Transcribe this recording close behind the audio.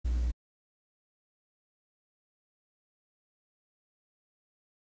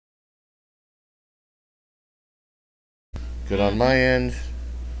Good on my end.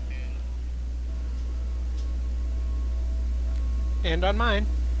 And on mine.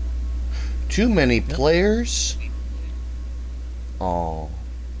 Too many players? Oh.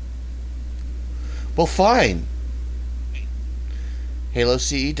 Well, fine. Halo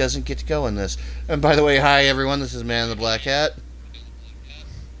CE doesn't get to go in this. And by the way, hi everyone, this is Man in the Black Hat.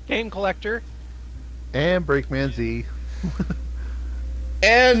 Game Collector. And Breakman Z.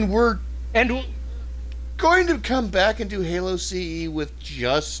 And we're And going to come back and do Halo CE with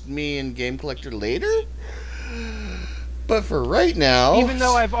just me and Game Collector later? But for right now... even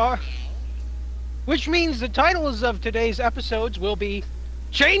though I've... which means the titles of today's episodes will be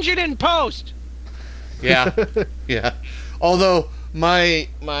Change It in Post! Yeah, yeah. Although, my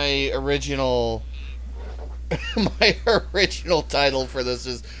original... my original title for this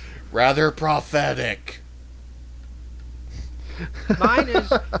is rather prophetic. Mine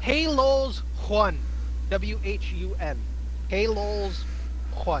is Halo's Juan. W-H-U-N. Halo's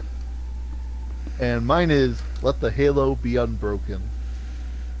Juan. And mine is Let the Halo Be Unbroken.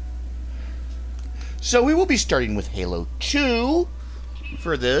 So we will be starting with Halo 2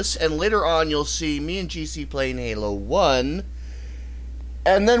 for this, and later on you'll see me and GC playing Halo 1,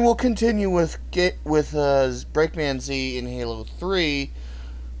 and then we'll continue with Breakman Z in Halo 3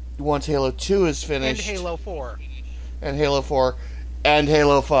 once Halo 2 is finished. And Halo 4. And Halo 4. And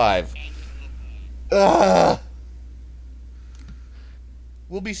Halo 5. Ugh.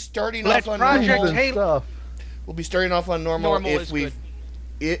 We'll be starting Let's off on Project normal. Halo. We'll be starting off on normal, if we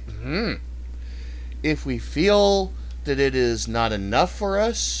if we feel that it is not enough for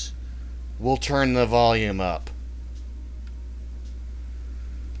us, we'll turn the volume up.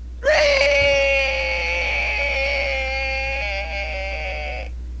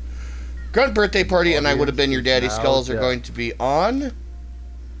 Grunt Birthday Party and I Would Have Been Your Daddy Skulls are going to be on.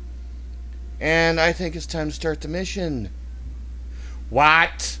 And I think it's time to start the mission.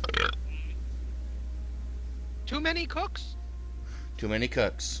 What? Too many cooks? Too many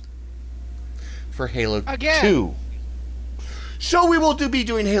cooks. For Halo Again. 2. So we will be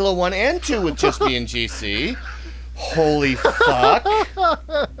doing Halo 1 and 2 with just me and GC. Holy fuck.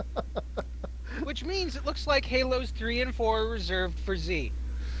 Which means it looks like Halos 3 and 4 are reserved for Z.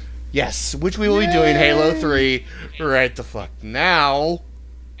 Yes, which we will be doing Halo 3 right the fuck now.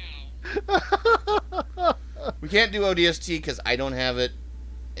 We can't do ODST because I don't have it,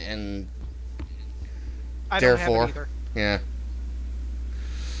 and I therefore, don't have it either. yeah.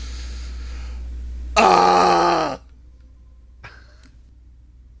 Ah!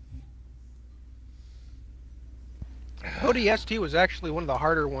 ODST was actually one of the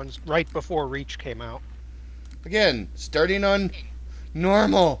harder ones right before Reach came out. Again, starting on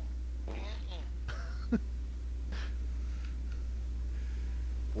normal.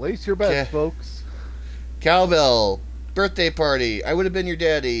 Lace your bets, folks. Cowbell. Birthday party. I Would Have Been Your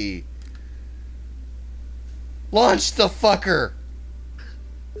Daddy. Launch the fucker.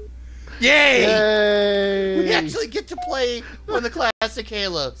 Yay! Yay! We actually get to play one of the classic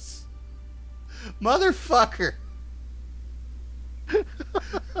Halos. Motherfucker.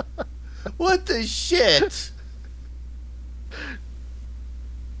 What the shit?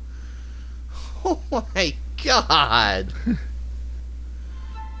 Oh my god.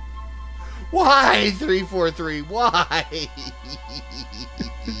 Why 343? Why?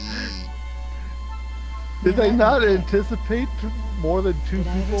 Did I not anticipate more than 2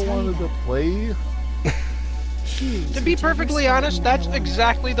 people wanted to play? To be perfectly honest, that's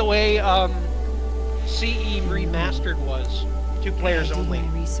exactly the way CE Remastered was. 2 players only.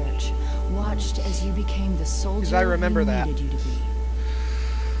 Research. Watched as you became the soldier. Because I remember that. You to be.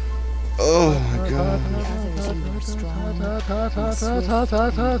 Oh my god.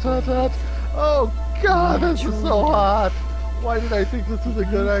 Oh god, this is so hot! Why did I think this was a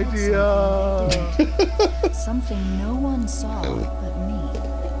good idea? Something no one saw but me.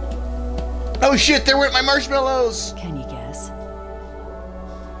 Oh shit, there went my marshmallows! Can you guess?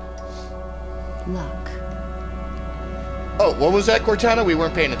 Luck. Oh, what was that, Cortana? We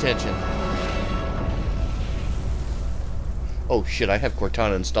weren't paying attention. Oh shit, I have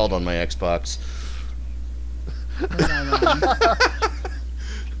Cortana installed on my Xbox. Was I wrong?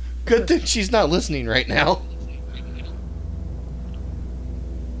 Good thing she's not listening right now.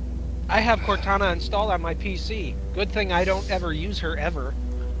 I have Cortana installed on my PC. Good thing I don't ever use her ever.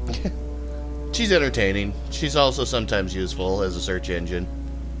 She's entertaining. She's also sometimes useful as a search engine.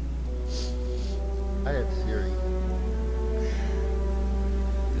 I had Siri.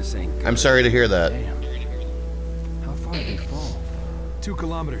 This ain't good. I'm sorry to hear that. Damn. How far did they fall? 2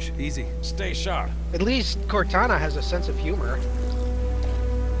 kilometers, easy. Stay sharp. At least Cortana has a sense of humor.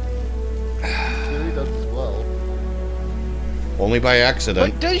 Siri does as well. Only by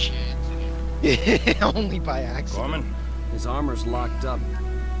accident. But does only by accident. Gorman? His armor's locked up.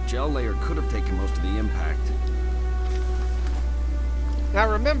 Gel layer could have taken most of the impact. Now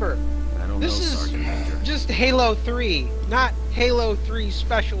remember, I don't know, this is Sergeant Major. just Halo 3, not Halo 3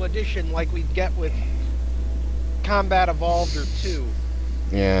 Special Edition like we'd get with Combat Evolved or 2.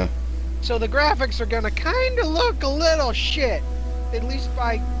 Yeah. So the graphics are gonna kinda look a little shit, at least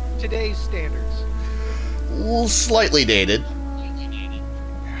by today's standards. Well, slightly dated.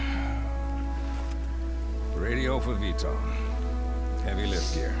 Radio for Vito. Heavy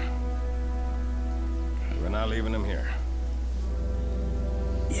lift gear. We're not leaving him here.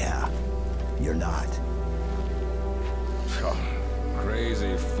 Yeah, you're not. Oh,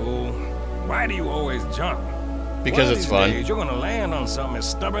 crazy fool. Why do you always jump? Because One of it's these fun. days, you're gonna land on something as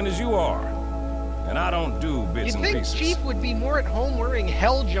stubborn as you are. And I don't do bits You'd and think pieces. Chief would be more at home wearing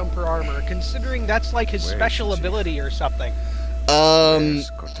Hell Jumper armor, considering that's like his Where's special Chief? ability or something. Where's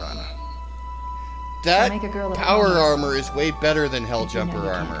Cortana? That Make a girl of power promise. armor is way better than Hell But you know Jumper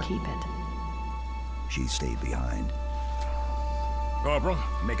you can't armor. keep it. She stayed behind. Corporal,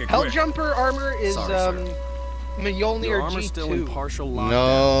 make it Hell quick. Jumper armor is Sorry, sir. Mjolnir Your armor's still in G2. partial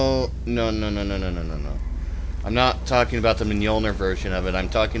lockdown. No. I'm not talking about the Mjolnir version of it. I'm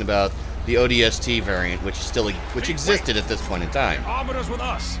talking about the ODST variant, which existed at this point in time. Arbiters with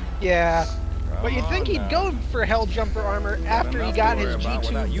us. Yeah. But you'd Come think on he'd now. go for Hell Jumper armor after he Enough got to his worry about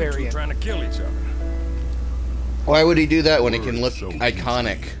without G2 you two variant. trying to kill each other. Why would he do that when it can look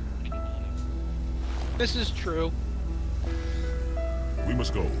iconic? This is true. We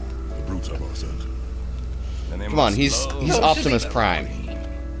must go. The brutes have our scent. And they Come on, must he's love No, Optimus this Prime.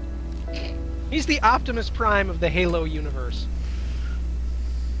 He's the Optimus Prime of the Halo universe.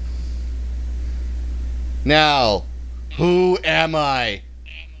 Now, who am I?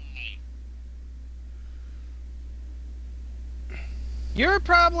 You're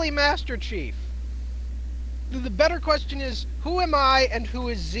probably Master Chief. The better question is, who am I and who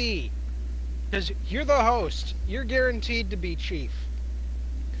is Z? Because you're the host. You're guaranteed to be Chief.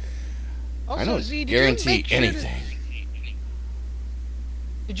 Also, I don't Z, did you guarantee make sure to- anything.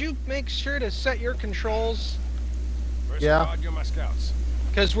 Did you make sure to set your controls? First Yeah. squad, you're my scouts.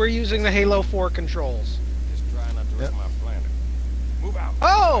 Because we're using the Halo 4 controls. Just try not to wreck Yep. my planet. Move out.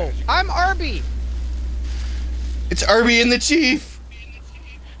 Oh, I'm Arby. It's Arby and the Chief.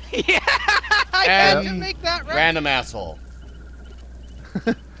 Yeah, I had to And make that reference. Random asshole.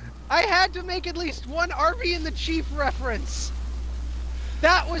 I had to make at least one Arby and the Chief reference.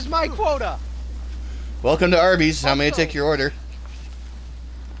 That was my quota. Welcome to Arby's. How may I Also- take your order?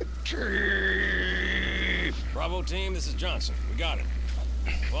 Bravo team, this is Johnson. We got it.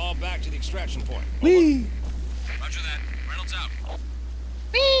 Fall back to the extraction point. Whee! Roger that. Reynolds out.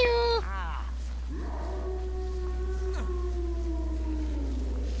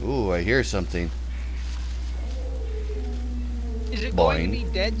 Ooh, I hear something. Is it going to Boing.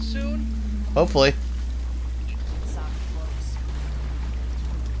 be dead soon? Hopefully.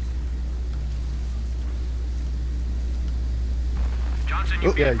 Johnson,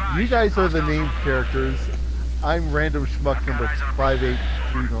 Oh, Yeah, you guys are the named characters. I'm random schmuck number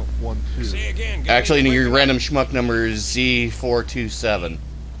 58312. Say again. Actually, your random schmuck number is Z427.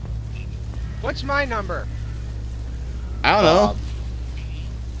 What's my number? I don't know.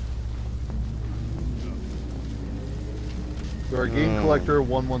 You're a game Oh. collector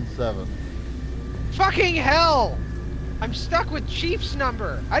 117. Fucking hell! I'm stuck with Chief's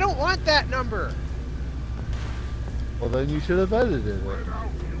number. I don't want that number. Well, then you should have edited it.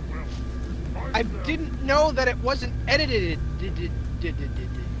 I didn't know that it wasn't edited.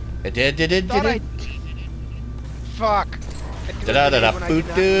 It did. Thought I... Fuck. I do it Da da da when I boop did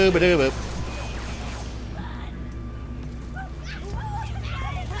not- doo ba doo boop.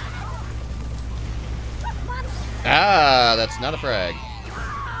 Ah, that's not a frag.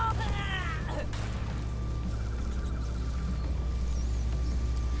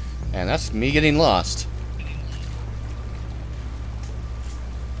 And that's me getting lost.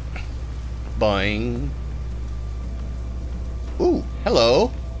 Boing. Ooh, hello.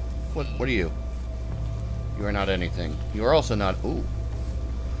 What are you? You are not anything. You are also not... Ooh.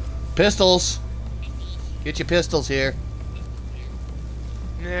 Pistols! Get your pistols here.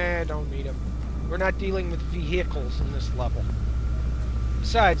 Nah, don't need them. We're not dealing with vehicles in this level.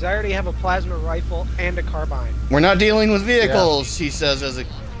 Besides, I already have a plasma rifle and a carbine. We're not dealing with vehicles, he says as a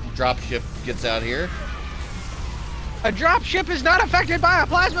dropship gets out here. A dropship is not affected by a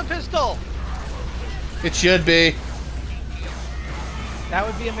plasma pistol! It should be. That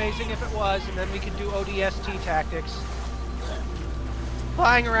would be amazing if it was, and then we could do ODST tactics.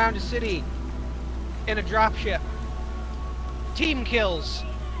 Flying around a city in a dropship. Team kills.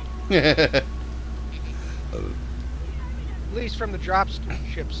 Frag. At least from the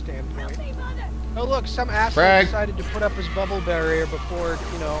dropship standpoint. Oh look, some asshole decided to put up his bubble barrier before,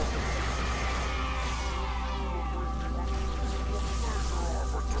 you know.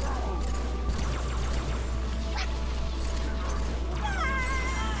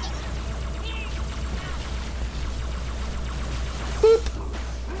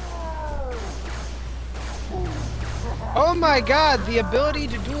 Oh my god, the ability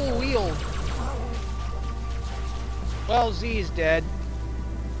to dual wield. Well, Z is dead.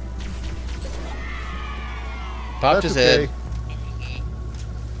 Popped his head.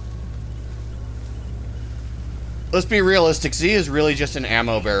 Let's be realistic. Z is really just an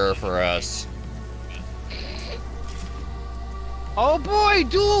ammo bearer for us. Oh boy,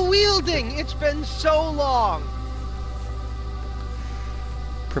 dual wielding! It's been so long.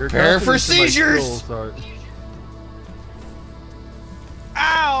 Prepare for seizures.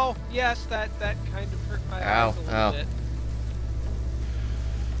 Ow! Yes, that kind of hurt my eyes a little bit.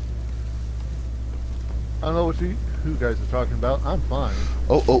 I don't know what you guys are talking about. I'm fine.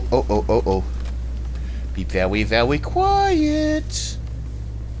 Oh. Be very, very quiet.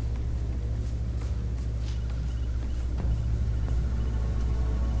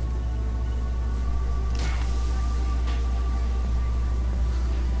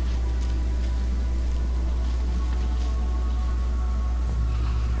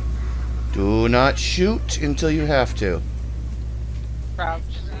 Do not shoot until you have to. Crouch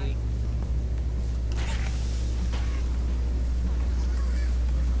Z.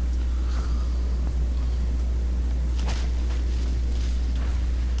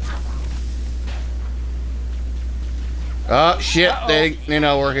 Oh shit! They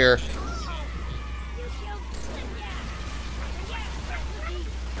know we're here.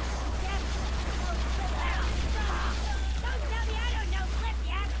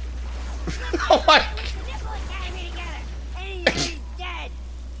 Oh my!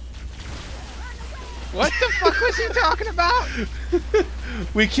 What the fuck was he talking about?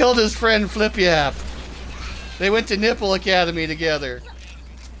 We killed his friend Flip Yap. They went to Nipple Academy together.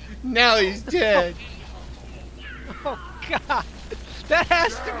 Now he's dead. Oh god. That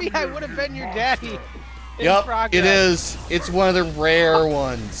has to be I would have been your daddy. Yep, it is. It's one of the rare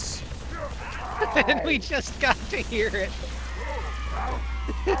ones. And we just got to hear it.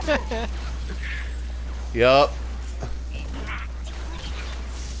 Yup.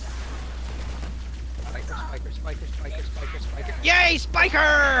 Spiker. Yay,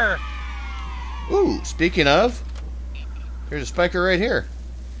 Spiker! Ooh, speaking of, there's a spiker right here.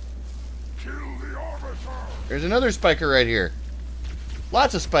 There's another spiker right here.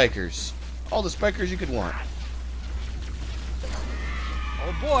 Lots of spikers. All the spikers you could want.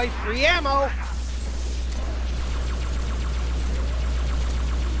 Oh boy, free ammo!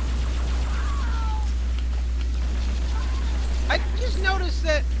 I just noticed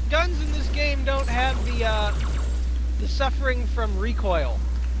that guns in this game don't have the suffering from recoil.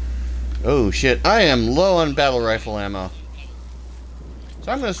 Oh shit, I am low on battle rifle ammo.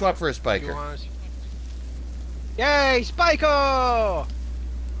 So I'm gonna swap for a spiker. Yay, Spiko!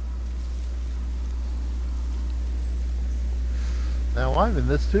 Now I'm in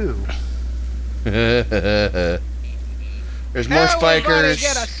this too. There's more spikers.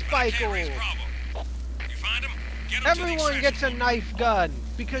 Get a Spiko! Everyone gets a knife gun,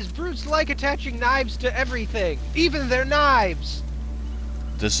 because brutes like attaching knives to everything, even their knives!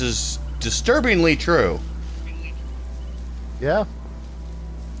 This is disturbingly true. Yeah?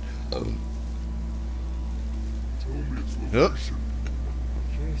 Yep.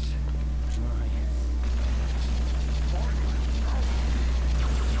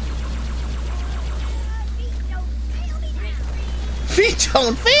 Feet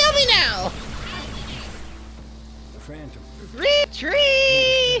don't fail me now! The Phantom.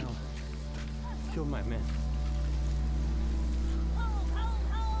 Retreat! Kill my men.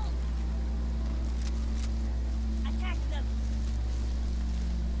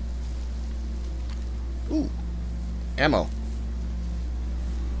 Ooh. Ammo.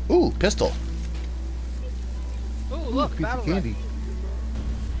 Ooh, pistol. Ooh, look, Piece of battle candy. rifle.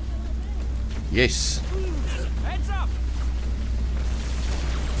 Yes. Heads up!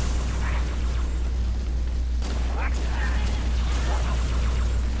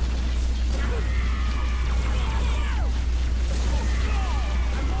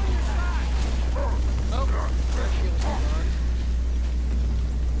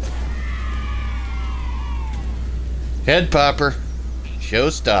 Head popper.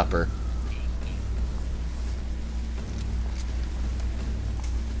 Showstopper.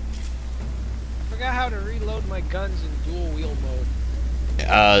 Forgot how to reload my guns in dual wheel mode.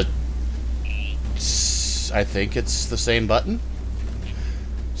 I think it's the same button.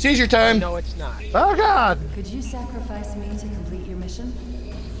 Seizure time. No, it's not. Oh God! Could you sacrifice me to complete your mission?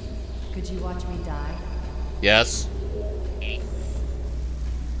 Could you watch me die? Yes.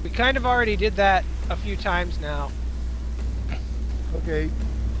 We kind of already did that a few times now. Okay.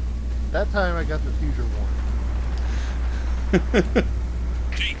 That time I got the future one.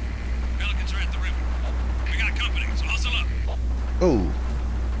 Chief, Pelicans are at the river. We got company, so hustle up. Oh.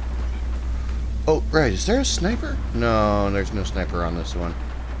 Oh, right. Is there a sniper? No, there's no sniper on this one.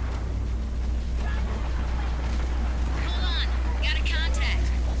 Hold on, got a contact.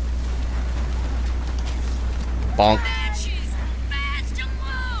 Bonk. Matches, fast and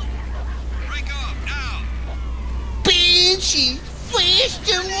low. Break off, now. Banshee,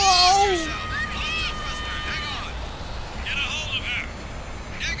 fast and low. Hang on. Get a hold of her.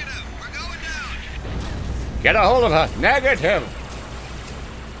 Negative, we're going down. Get a hold of her. Negative.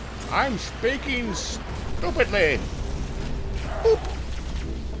 I'm speaking stupidly. Boop.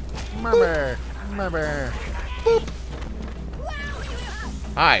 Murmur. Murmur. Boop.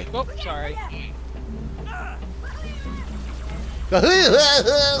 Hi. Oh, sorry.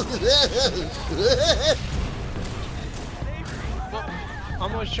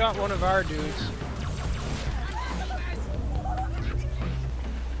 Almost shot one of our dudes.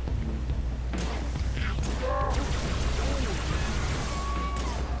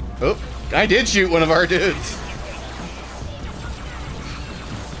 Oh, I did shoot one of our dudes.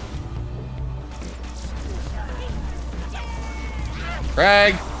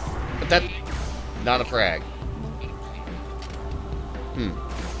 Frag. But that, not a frag.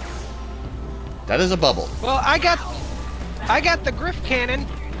 That is a bubble. Well, I got the Griff cannon.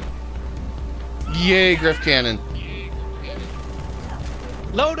 Yay, Griff Cannon.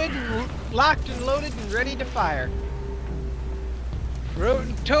 Loaded and locked and loaded and ready to fire.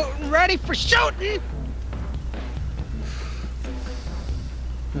 Toting ready for shooting.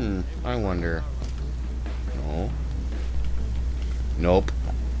 I wonder. No. Nope.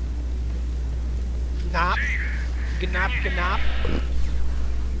 Nop. Gnop, gnop.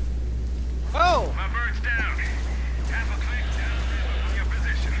 Oh! My bird's down. Half a click down on your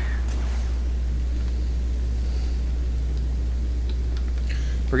position.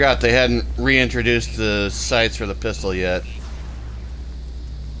 Forgot they hadn't reintroduced the sights for the pistol yet.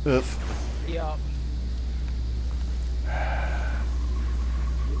 Oof. Yup.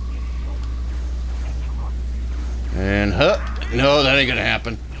 And no, that ain't gonna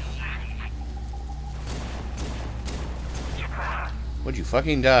happen. Would you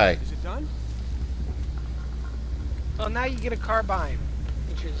fucking die? Is it done? Well, now you get a carbine,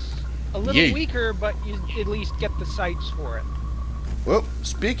 which is a little Yay. weaker, but you at least get the sights for it. Well,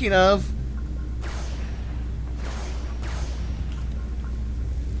 speaking of,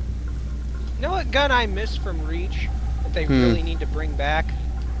 You know what gun I miss from Reach that they Hmm. really need to bring back?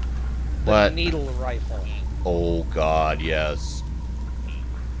 The What? needle rifle. oh god, yes.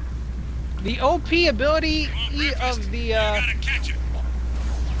 The OP ability of the Gotta catch it.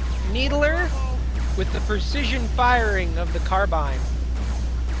 needler with the precision firing of the carbine.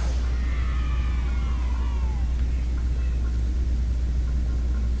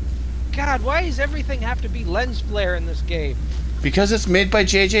 God, why does everything have to be lens flare in this game? Because it's made by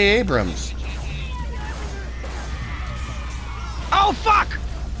J.J. Abrams. Oh, fuck!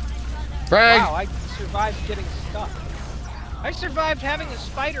 Frag! Wow, I survived getting stuck. I survived having a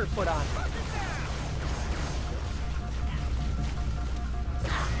spider put on me.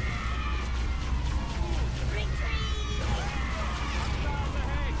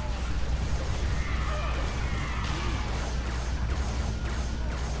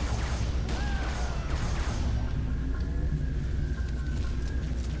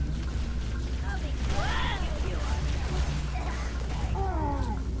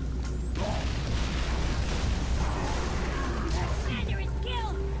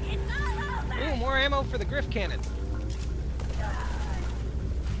 Ooh, more ammo for the Griff cannon.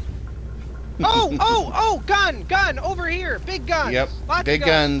 Oh, gun, over here, big guns. Yep, Lots big of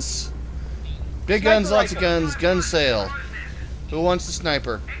guns. Big Sniper guns, lots of rifle. guns, gun sale. Who wants the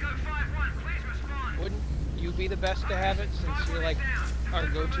sniper? Wouldn't you be the best to have it since you're like our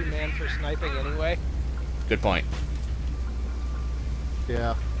go-to man for sniping anyway? Good point.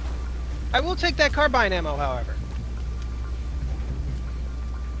 Yeah. I will take that carbine ammo, however.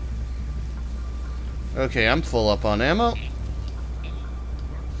 Okay, I'm full up on ammo.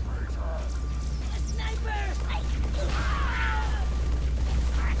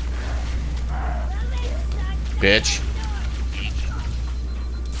 Bitch.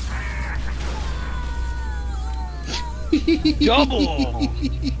 Double!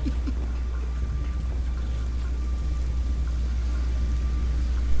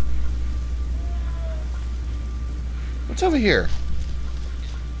 What's over here?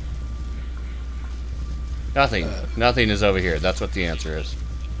 Nothing. Nothing is over here. That's what the answer is.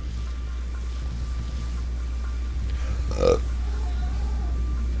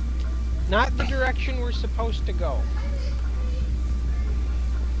 Not the direction we're supposed to go.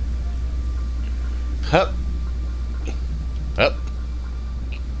 Hup. Hup.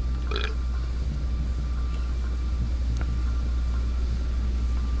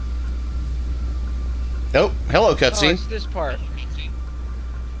 Nope. Hello, Oh, cutscene. it's this part.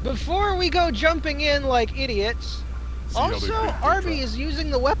 Before we go jumping in like idiots, also, Arby is using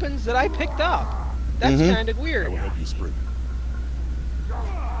the weapons that I picked up. That's kind of weird. help you sprint.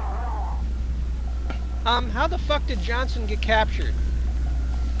 How the fuck did Johnson get captured?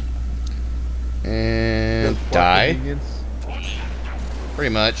 And Just for die. convenience.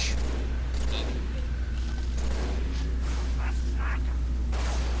 Pretty much.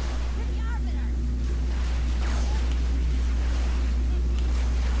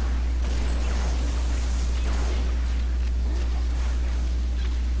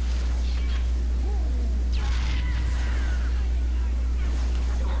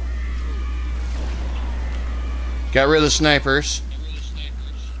 Got rid of the snipers.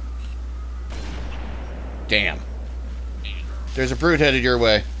 Damn. There's a brute headed your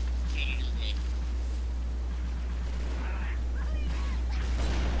way.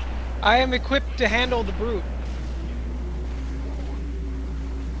 I am equipped to handle the brute.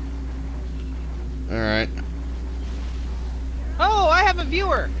 Alright. Oh, I have a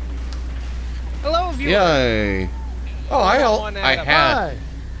viewer. Hello, viewer. Yay. Oh, I 101 had. Hi.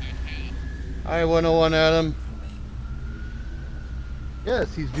 I 101 Adam.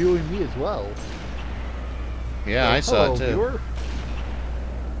 Yes, he's viewing me as well. Yeah, I saw Hello, it too. viewer.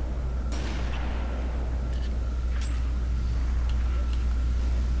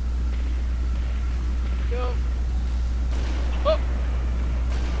 Go. Oh,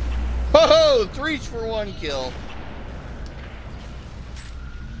 Ho-ho! 3 for 1 kill.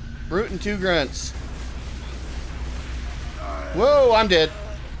 Brute and 2 grunts. Whoa, I'm dead.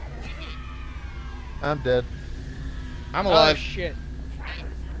 I'm dead. I'm oh alive. shit.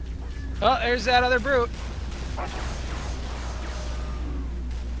 Oh, there's that other brute.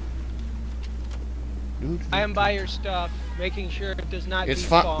 I am by your stuff, making sure it does not It's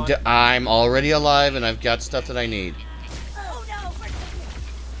fine. despawn. I'm already alive and I've got stuff that I need.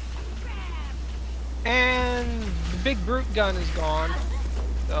 And the big brute gun is gone.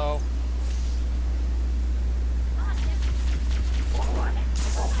 So.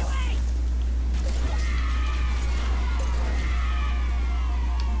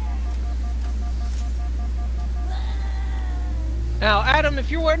 Now, Adam,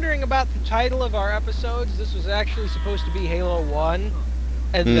 if you're wondering about the title of our episodes, this was actually supposed to be Halo 1,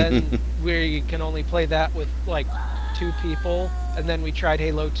 and then we can only play that with, like, 2 people, and then we tried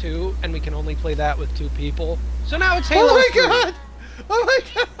Halo 2, and we can only play that with 2 people. So now it's Halo 3. Oh my god! Oh my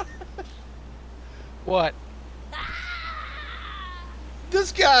god! What?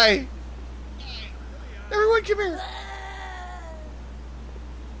 This guy! Everyone come here!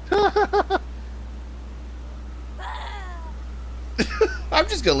 I'm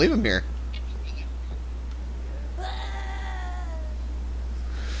just gonna leave him here.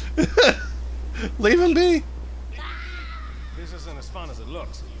 Leave him be. This isn't as fun as it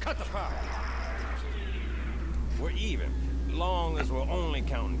looks. Cut the power. We're even, long as we're only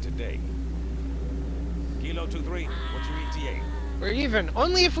counting today. Kilo 2-3, what's your ETA? We're even,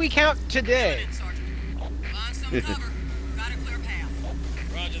 only if we count today. Sergeant. Find some cover. Got a clear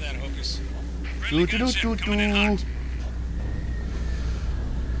path. Roger that, Hocus. Do, do, do, do, do.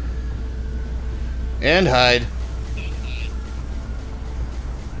 And hide.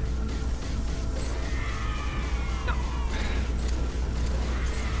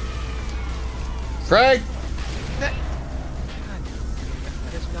 Craig! That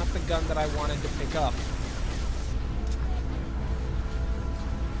is not the gun that I wanted to pick up.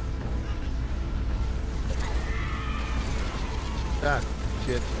 Ah,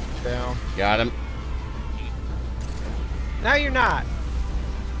 shit. Down. Got him. Now you're not.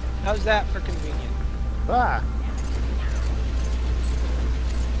 How's that for convenient? Ah.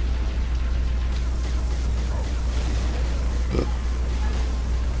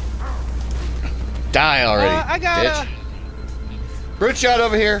 Die already. I got bitch. Brute shot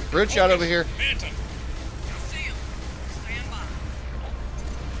over here. Brute shot over here. Phantom! See him. Stand by.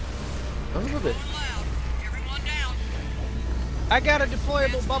 Son of a bitch. Loud. Everyone down. I got a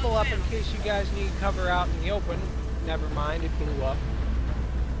deployable bubble up in case you guys need cover out in the open. never mind, it blew up.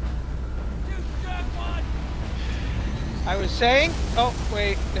 I was saying... Oh,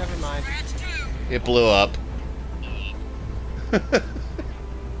 wait, never mind. It blew up.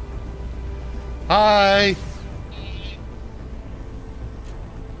 Hi!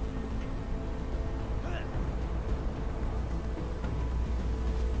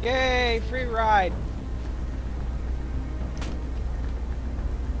 Yay, free ride.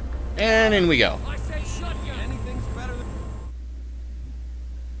 And in we go. I said shotgun. Anything's better than...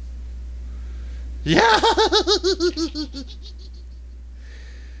 Yeah!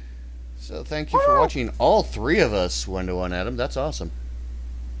 So thank you for watching all three of us 1-to-1, Adam. That's awesome.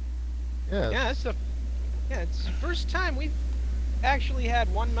 Yeah. It's the first time we've actually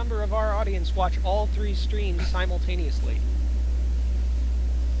had one member of our audience watch all three streams simultaneously.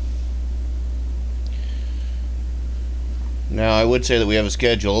 Now, I would say that we have a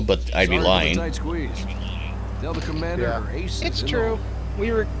schedule, but I'd be lying. Tight squeeze. Tell the commander her ace It's is in true.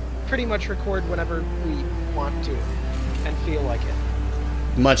 We pretty much record whenever we want to and feel like it.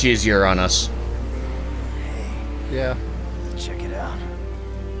 Much easier on us. Yeah. Check it out.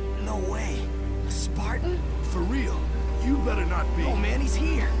 No way. A Spartan? For real. You better not be. Oh man, he's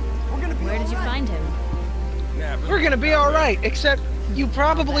here. We're gonna be Where did you find him? We're gonna be alright, except you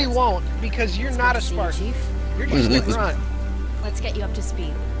probably won't, because you're not a See you, Spartan. Chief. You're just a grunt. Let's get you up to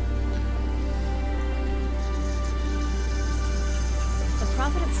speed. The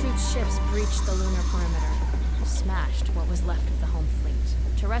Prophet of Truth's ships breached the lunar perimeter, smashed what was left of the home fleet.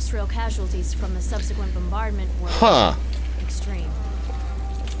 Terrestrial casualties from the subsequent bombardment were extreme.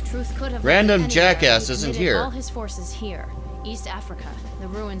 Truth could have Random landed anywhere, jackass but he isn't committed here. all his forces here, East Africa, the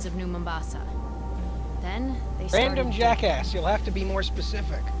ruins of New Mombasa. Then they started... Random jackass, you'll have to be more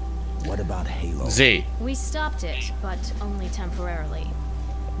specific. What about Halo? Z. We stopped it, but only temporarily.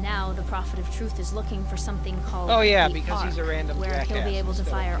 Now the Prophet of Truth is looking for something called Oh yeah, the because he's a Ark, random where jackass. he'll be able to instead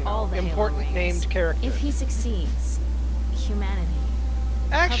of, fire you know, all the Halo important rings. named characters. If he succeeds, humanity.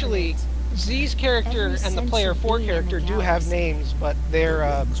 Actually, Z's character Every and the Player 4 sentient being in character the do have galaxy. names, but they're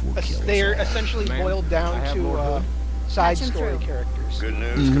rings will kill us they're all. essentially Man, boiled I down have to Lord Hood. side Patch him story through. characters. Good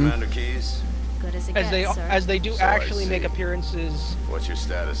news, Commander Keys. Good as it As gets, sir. they do So I actually make see. appearances What's your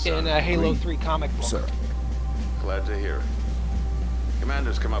status, in son? a Halo Agreed. 3 comic book. Sir. Glad to hear it.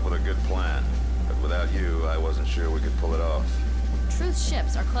 Commander's come up with a good plan, but without you, I wasn't sure we could pull it off. Truth's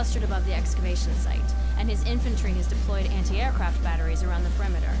ships are clustered above the excavation site, and his infantry has deployed anti-aircraft batteries around the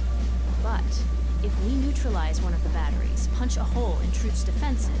perimeter. But if we neutralize one of the batteries, punch a hole in Truth's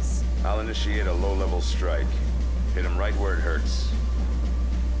defenses, I'll initiate a low-level strike. Hit him right where it hurts.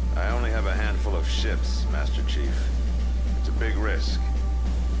 I only have a handful of ships, Master Chief. It's a big risk,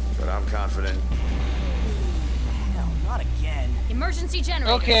 but I'm confident. Hell, not again. emergency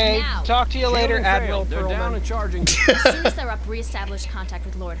generators Okay, now. talk to you later, Killing Admiral failed. They're down Perlman. and charging. As soon as they're up, re-establish contact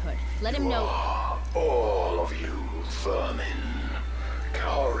with Lord Hood. Let him know. All of you vermin,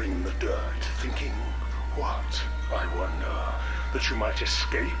 cowering the dirt, thinking, what, I wonder, that you might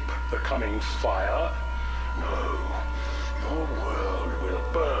escape the coming fire? No, your world will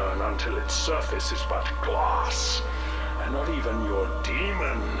burn until its surface is but glass, and not even your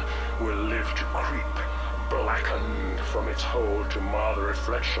demon will live to creep, blackened from its hole to mar the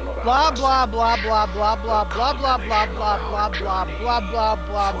reflection of Blah ours. blah blah blah blah blah blah blah blah blah blah blah blah blah blah blah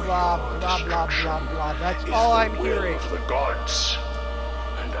blah blah blah blah. That's all I'm hearing. Of the gods,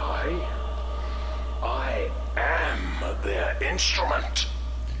 and I am their instrument.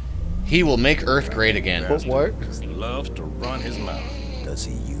 He will make Earth great again. But what? Just loves to run his mouth. Does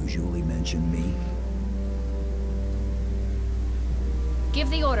he usually mention me? Give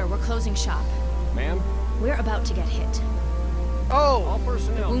the order. We're closing shop. Ma'am, We're about to get hit. Oh, all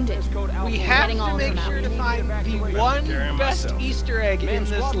personnel. Wounded. Dress code Alpha we One. have getting to all of make them out. sure to We need find the evacuation. one Carrying best myself. Easter egg Ma'am, in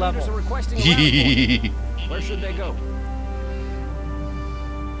this squad leaders are level. requesting a rally point. Where should they go?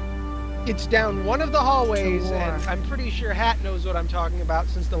 It's down one of the hallways, To war. and I'm pretty sure Hat knows what I'm talking about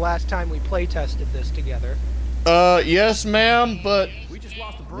since the last time we play tested this together. Yes, ma'am, but We just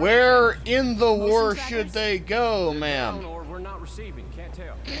lost a break. where in the Motion war trackers? should they go, Down ma'am? or we're not receiving. Can't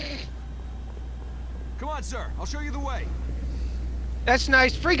tell. Come on, sir. I'll show you the way. That's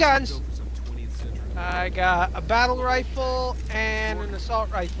nice. Free guns. Built for some 20th century. I got a battle rifle and an assault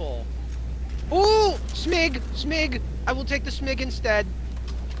rifle. Ooh, Smig. I will take the Smig instead.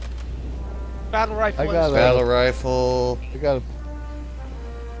 Battle rifle. I got instead. Battle rifle. I got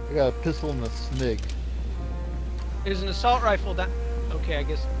a pistol and a SMIG. There's an assault rifle that. Okay, I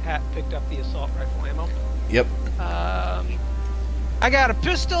guess Hat picked up the assault rifle ammo. Yep. I got a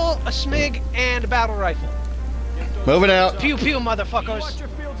pistol, a Smig, and a battle rifle. Moving out. Pew pew, Watch motherfuckers. your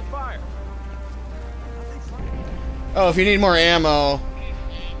fields of fire. Oh, if you need more ammo.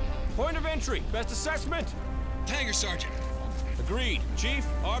 Point of entry. Best assessment. Tiger Sergeant. Agreed. Chief,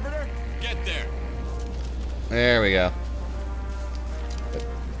 Arbiter, get there. There we go.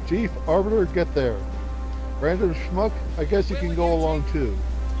 Chief, Arbiter, get there. Random Schmuck, I guess you can go along too.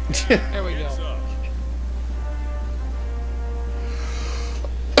 There we go.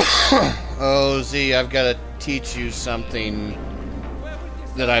 Oh, Z, I've got to teach you something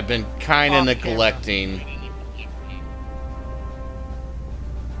that I've been kind of neglecting.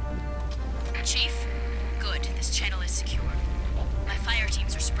 Chief, good. This channel is secure. My fire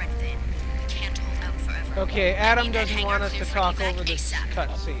teams are spread thin. We can't hold out forever. Okay, Adam doesn't want us to talk over the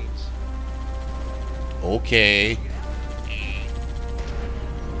cutscenes. Okay.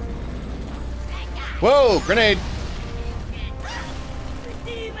 Whoa, grenade!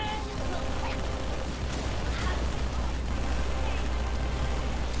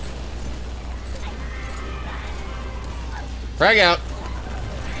 Frag out.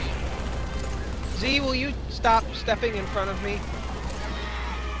 Z, will you stop stepping in front of me?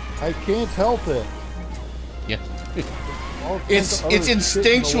 I can't help it. Yeah. All kinds It's of other shit in the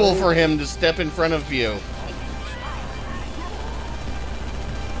instinctual way. for him to step in front of you.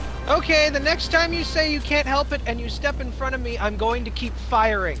 Okay, the next time you say you can't help it and you step in front of me, I'm going to keep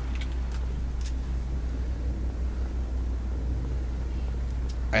firing.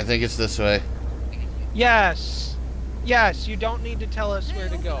 I think it's this way. Yes. Yes, you don't need to tell us where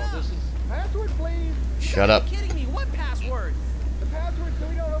to go. This is... Password, please. Shut up. Are you kidding me? What password? The password so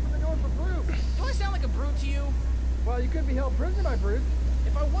we don't open the door for brutes. Do I sound like a brute to you? Well, you could be held prisoner by brutes.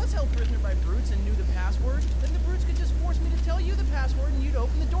 If I was held prisoner by brutes and knew the password, then the brutes could just force me to tell you the password and you'd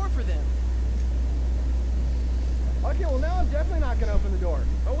open the door for them. Okay, well now I'm definitely not gonna open the door.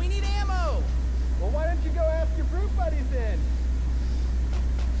 But we need ammo! Well, why don't you go ask your brute buddies then?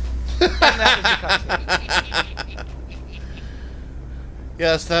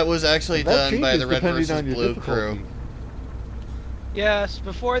 Yes, that was actually That done by changes the Red depending vs. on your Blue difficulty. crew. Yes,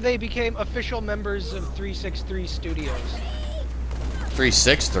 before they became official members of 363 Studios.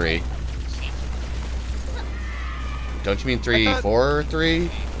 363? Don't you mean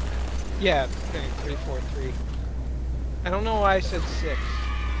 343? Yeah, okay, 343. I don't know why I said 6.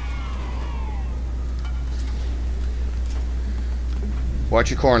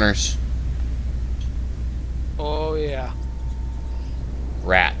 Watch your corners. Oh, yeah.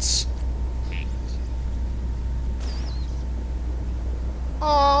 Rats.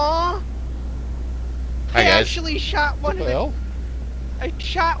 Aww! Hi, I guys. actually shot one of the... I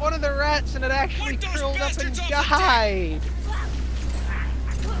shot one of the rats and it actually curled up and died!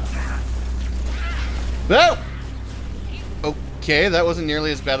 No! Okay, that wasn't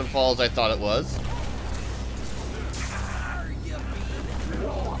nearly as bad a fall as I thought it was.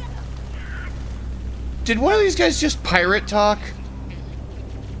 Did one of these guys just pirate talk?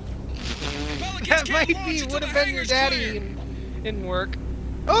 That might be, would have been your daddy in work.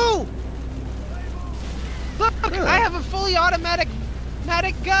 Oh! Look, I have a fully automatic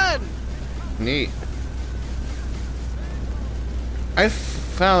gun! Neat. I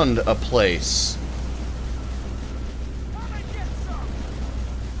found a place.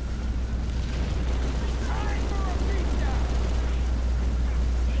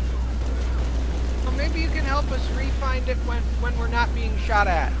 Well, maybe you can help us re-find it when we're not being shot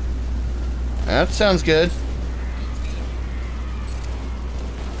at. That sounds good.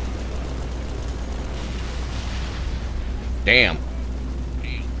 Damn.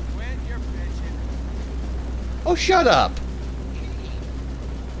 Oh, shut up.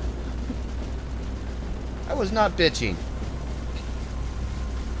 I was not bitching.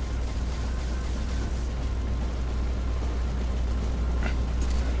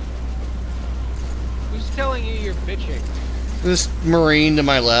 Who's telling you you're bitching? This Marine to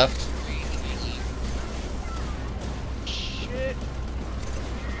my left. Shit.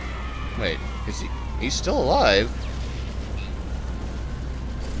 Wait, is he? He's still alive.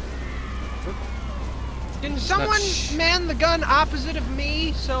 Can someone man the gun opposite of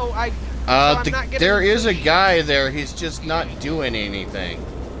me so I'm not getting there is a guy there. He's just not doing anything.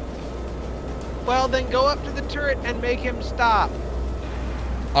 Well, then go up to the turret and make him stop.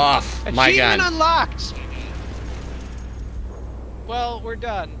 Off my gun. Achievement unlocked. Well, we're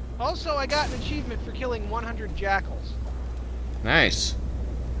done. Also, I got an achievement for killing 100 jackals. Nice.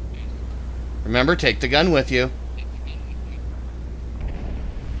 Remember, take the gun with you.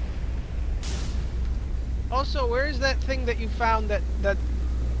 Also, where is that thing that you found that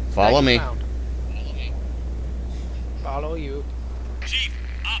Follow me. found? Follow you. Chief,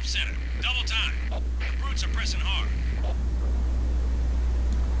 op center, double time. The brutes are pressing hard.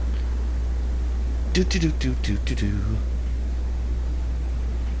 Do do do do do do do.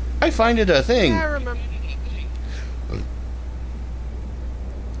 I find it a thing. Yeah, I remember.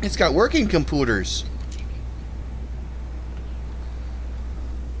 It's got working computers.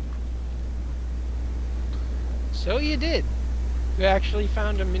 So you did. You actually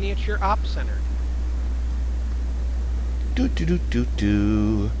found a miniature op center. Do do do do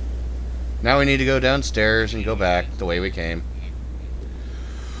do. Now we need to go downstairs and go back the way we came.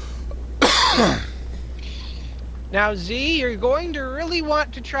 Now, Z, you're going to really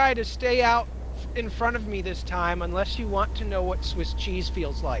want to try to stay out in front of me this time, unless you want to know what Swiss cheese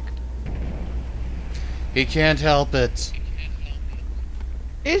feels like. He can't help it.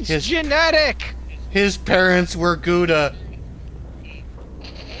 It's genetic! His parents were Gouda.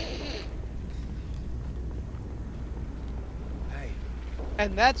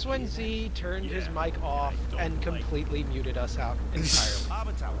 And that's when Z turned his mic off and completely muted us out entirely.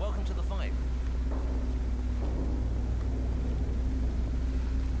 Arbiter, welcome to the fight.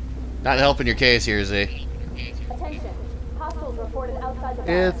 Not helping your case here, Z. Attention. Hostiles reported outside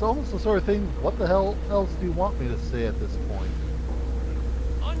the It's almost the sort of thing, what the hell else do you want me to say at this point?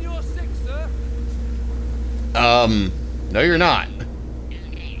 On your six, sir. No you're not.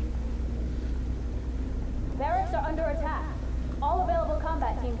 barracks are under attack. All available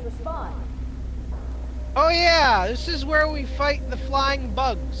combat teams respond. Oh yeah, this is where we fight the flying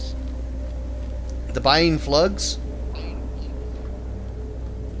bugs. The buying flugs?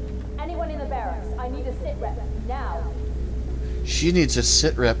 Anyone in the barracks, I need a sit rep now. She needs a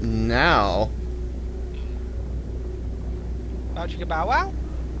sit rep now. Bow chicka bow wow?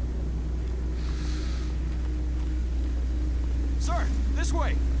 Sir, this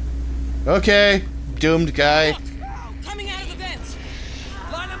way. Okay, doomed guy. Coming out of the vents.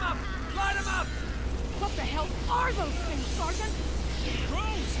 Line them up. Line them up. What the hell are those things, Sergeant?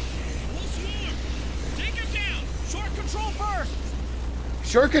 Rose! What's more? Take him down! Short control burst!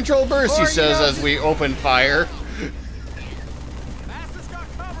 Short control burst, he Or, says you know, as we open fire. Master's got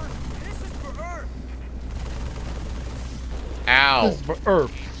covered. This is for Earth. Ow. This is for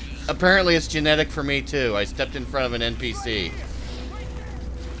Earth. Apparently it's genetic for me too. I stepped in front of an NPC.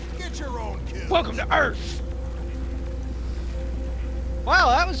 Get your own kill. Welcome to Earth! Wow,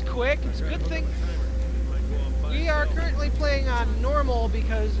 that was quick. It's a good thing. We are currently playing on normal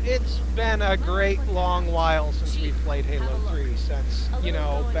because it's been a great long while since we've played Halo 3, since, you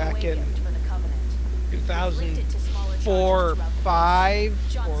know, back in 2004 or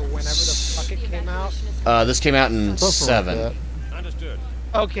 5, or whenever the fuck it came out. This came out in Something like 7. that. Understood.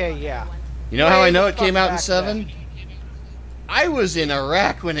 Okay, yeah. You know how I know Way it the came fuck out in back 7? then. I was in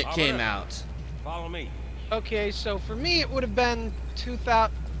Iraq when it came out. Follow me. Okay, so for me it would have been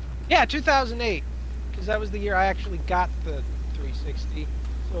 2008, because that was the year I actually got the 360.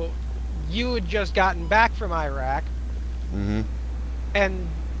 So you had just gotten back from Iraq, Mm-hmm. and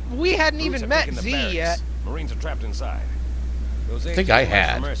we hadn't Brutes even have met taken the Z barracks. yet. Marines are trapped inside. Those I think I agents are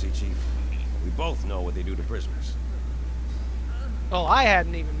had. for mercy, Chief. We both know what they do to prisoners. Well, I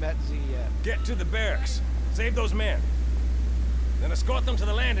hadn't even met Z yet. Get to the barracks. Save those men. Then escort them to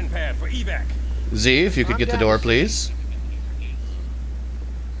the landing pad for evac. Z, if you could I'm get the down. door, please.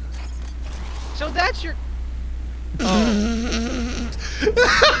 So that's your... I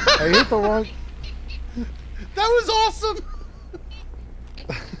hit the wrong... That was awesome!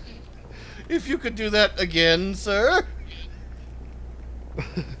 If you could do that again, sir.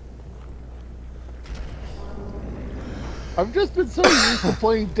 I've just been so used to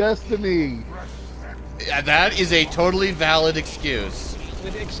playing Destiny. Yeah, that is a totally valid excuse.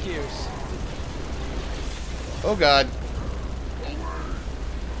 With excuse. Oh god.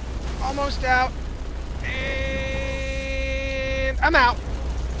 Almost out. And I'm out.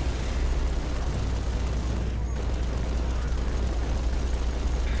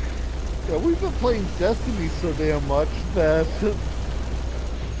 Yeah, we've been playing Destiny so damn much that...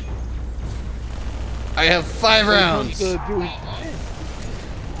 I have 5 rounds.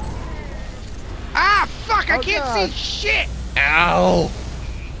 Ah, fuck! I Oh, can't God. see shit! Ow!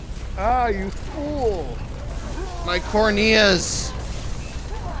 Ah, you fool! My corneas.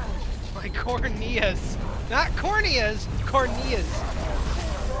 My corneas. Not corneas, corneas.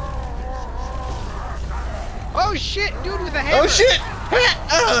 Oh shit, dude with a hammer. Oh shit!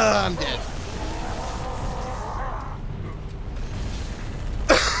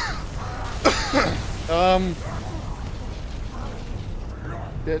 I'm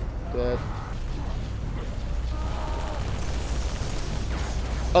dead. Dead.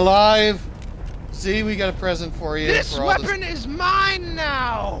 Alive. See, we got a present for you. This for all weapon is mine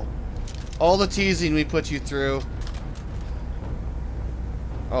now! all the teasing we put you through.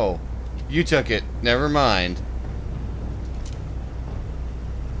 Oh. You took it. Never mind.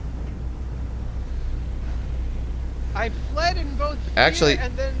 I fled in both fear Actually,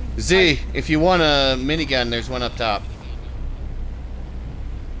 and then Z, if you want a minigun, there's one up top.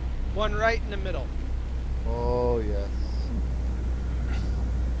 one right in the middle. Oh, yes.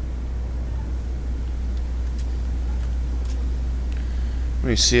 Let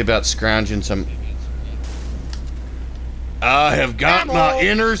me see about scrounging some... I have got my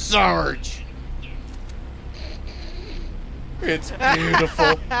inner Sarge. It's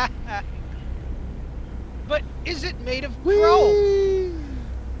beautiful. But is it made of chrome?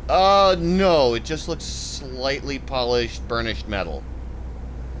 No. It just looks slightly polished, burnished metal.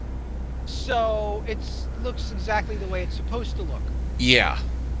 So it looks exactly the way it's supposed to look. Yeah.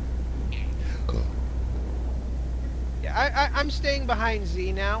 Yeah, I'm staying behind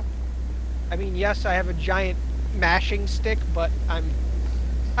Z now. I mean, yes, I have a giant mashing stick, but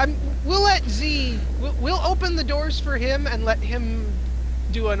we'll let Z. We'll open the doors for him and let him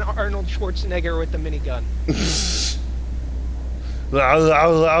do an Arnold Schwarzenegger with the minigun.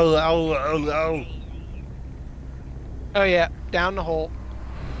 Oh yeah, down the hole.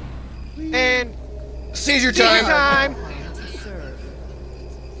 And seizure time.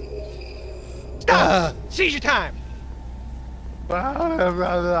 Stop. Seizure time.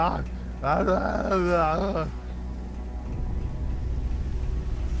 Oh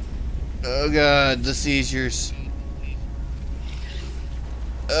god, the seizures.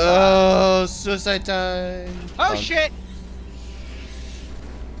 Oh, suicide time. Oh shit.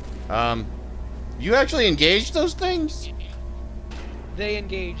 You actually engaged those things? They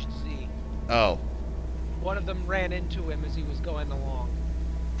engaged Z. Oh. One of them ran into him as he was going along.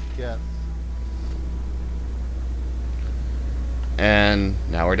 Yes. And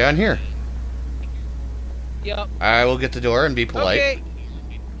now we're down here. Yep. I will get the door and be polite. Okay.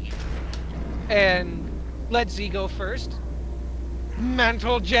 And let Z go first.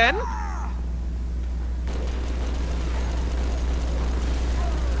 Mantle Gen.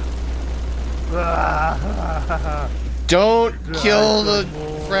 Don't kill the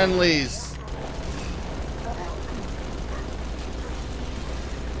friendlies.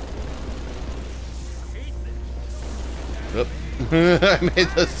 Oop. I made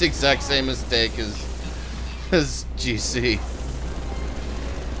the exact same mistake as GC.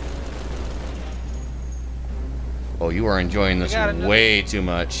 Oh, you are enjoying this way too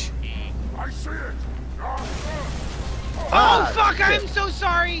much. I see it. Oh fuck! I am so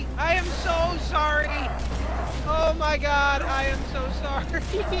sorry. I am so sorry. Oh my god! I am so sorry.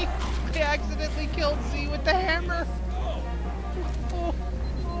 I accidentally killed Z with the hammer. Oh,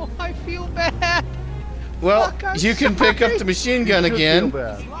 I feel bad. Well, fuck, you can pick up the machine gun again.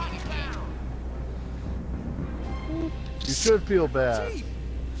 You should feel bad.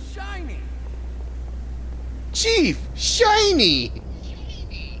 Shiny. Chief, shiny.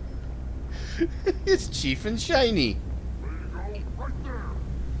 It's Chief and shiny.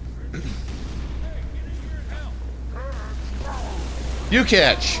 You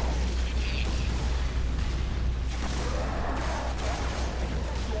catch.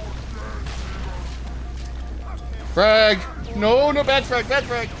 Frag. No, bad frag, bad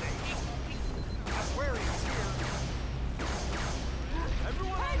frag.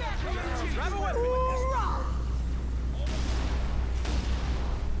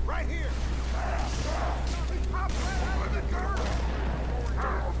 Right here.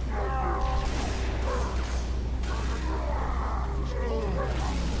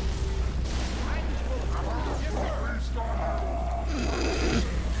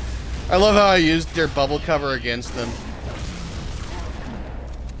 I love how I used their bubble cover against them.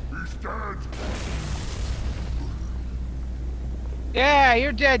 Yeah,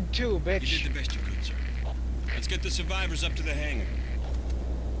 you're dead too, bitch. You did the best you could, sir. Let's get the survivors up to the hangar.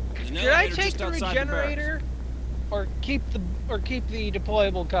 Did I take the regenerator, or keep the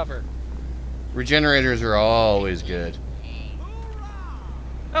deployable cover? Regenerators are always good.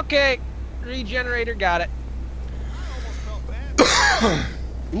 Okay, regenerator got it.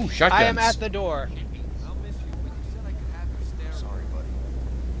 Ooh, shotguns. I am at the door. I'll miss you, but you said I could have you stare. Sorry, buddy.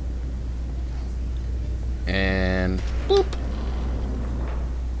 And boop.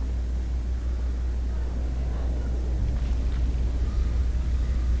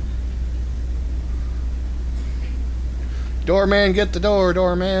 Doorman, get the door,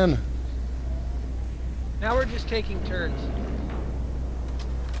 doorman. Now we're just taking turns.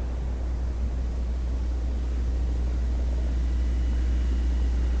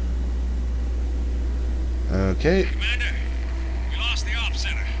 Okay. Commander, we lost the ops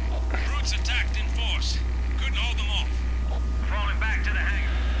center. Brutes attacked in force. Couldn't hold them off. Crawling back to the hangar.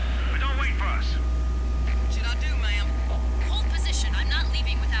 But don't wait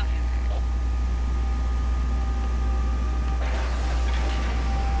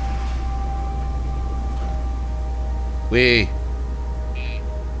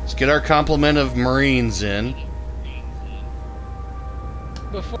Let's get our complement of Marines in.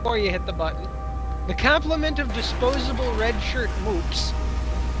 Before you hit the button. The complement of disposable red shirt mooks.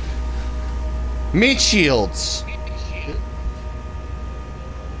 Meat shields.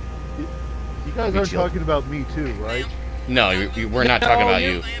 You guys aren't talking about me too, right? No, we're not talking about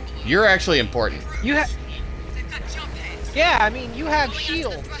you. You're actually important. You have... Yeah, I mean, you have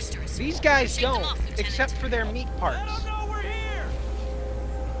shields. These guys don't, except for their meat parts.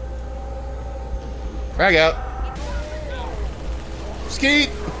 Frag out. Skeet!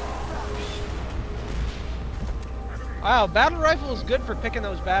 Wow, battle rifle is good for picking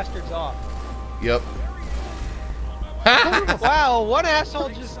those bastards off. Yep. Wow, one asshole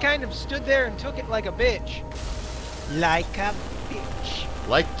just kind of stood there and took it like a bitch. Like a bitch.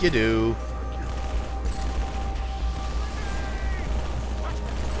 Like you do.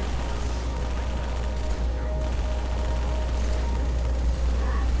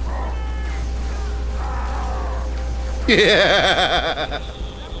 Yeah.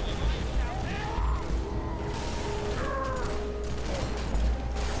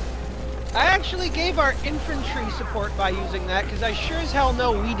 I actually gave our infantry support by using that, because I sure as hell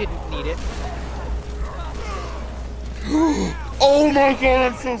know we didn't need it. Oh my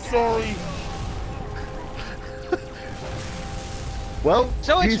god, I'm so sorry. Well,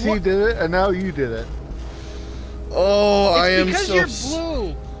 so PC did it, and now you did it. Oh, I am because so... you're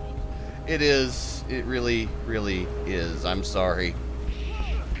blue. It is. It really, really is. I'm sorry.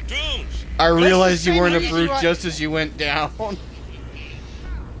 Jones! I realized you weren't a brute just as you went down.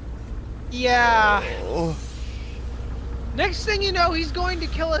 Yeah. Oh. Next thing you know, he's going to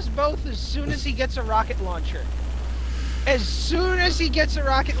kill us both as soon as he gets a rocket launcher. As soon as he gets a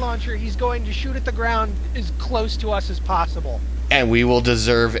rocket launcher, he's going to shoot at the ground as close to us as possible. And we will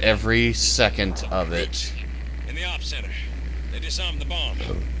deserve every second of it. In the ops center. They disarmed the bomb.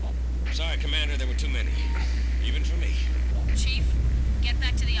 Sorry, Commander, there were too many. Even for me. Chief, get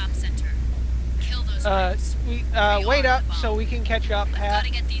back to the ops center. Kill those brutes. Wait up so we can catch up, Pat.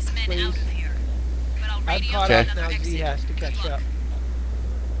 Gotta get these men out of here. But I'll I've radio caught up, another now exit. Z has to catch up.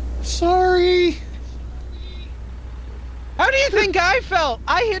 Sorry. How do you think I felt?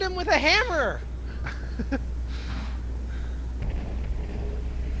 I hit him with a hammer.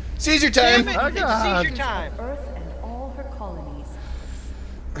 Seizure time. Damn it, it's seizure time. Earth and all her colonies.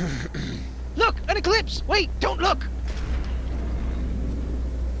 Look, an eclipse. Wait, don't look.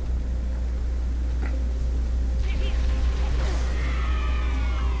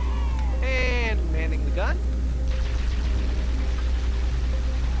 And manning the gun.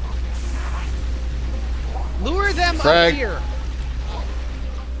 Lure them Frag. up here.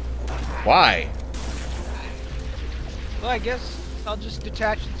 Why? Well, I guess I'll just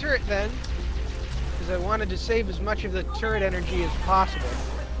detach the turret then, because I wanted to save as much of the turret energy as possible.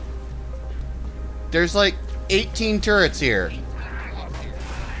 There's like 18 turrets here.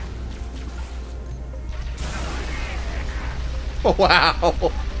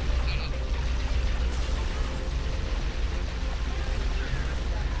 Wow.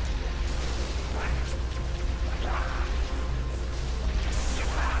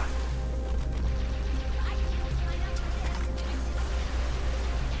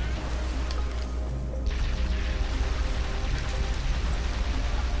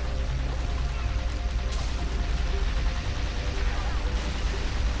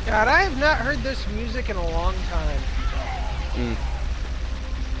 God, I have not heard this music in a long time. Mm.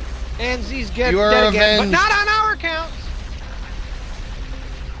 And Z's dead You are again, but avenged. not on our counts.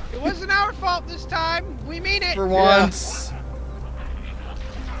 It wasn't our fault this time. We mean it. For once.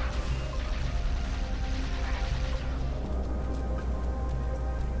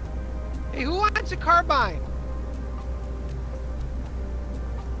 Hey, who wants a carbine?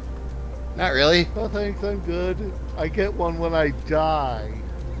 Not really. No thanks, I'm good. I get one when I die.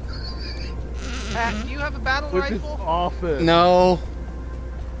 Pat, do you have a battle Which rifle? is often. No.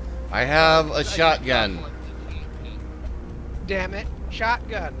 I have a shotgun. Damn it.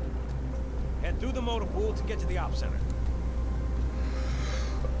 Shotgun. Head through the motor pool to get to the ops center.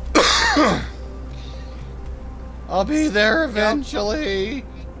 I'll be there eventually.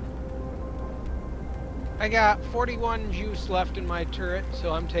 I got 41 juice left in my turret,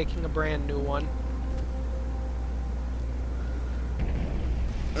 so I'm taking a brand new one.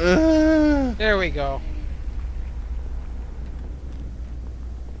 There we go.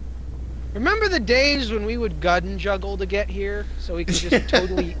 Remember the days when we would gun juggle to get here, so we could just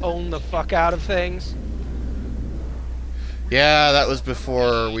totally own the fuck out of things? Yeah, that was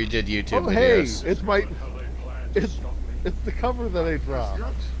before we did YouTube Oh hey, videos. it's the cover that I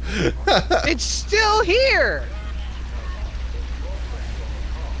dropped. It's still here!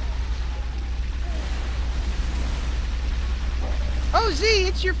 Z,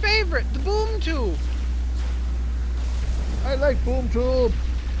 it's your favorite, the boom tube. I like boom tube.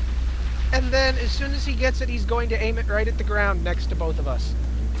 And then, as soon as he gets it, he's going to aim it right at the ground next to both of us.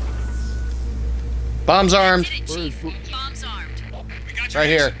 Bomb's armed. Bomb's armed. Right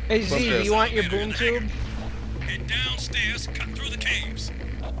here. Hey Z, do you want your boom tube? Head downstairs, cut through the caves.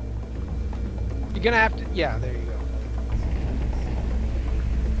 You're gonna have to. Yeah, there you go.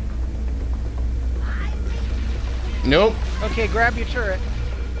 Nope. Okay, grab your turret.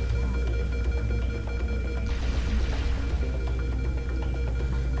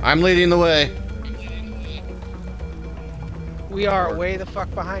 I'm leading the way. We are way the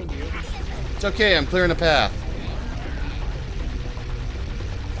fuck behind you. It's okay, I'm clearing a path.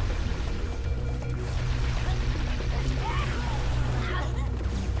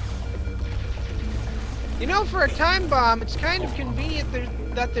 You know, for a time bomb, it's kind of convenient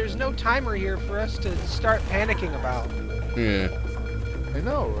that there's no timer here for us to start panicking about. Yeah. I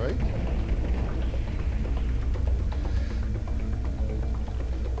know, right?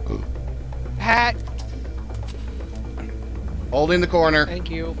 Hat. Holding the corner. Thank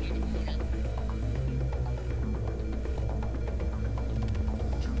you.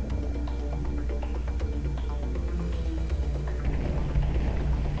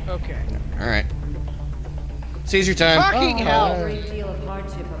 Okay. All right. Seize your time. Fucking hell! A great deal of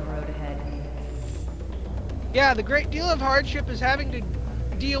hardship on the road ahead. Yeah, the great deal of hardship is having to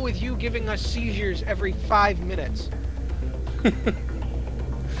deal with you giving us seizures every 5 minutes.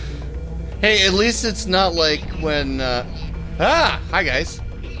 Hey, at least it's not like when, hi guys.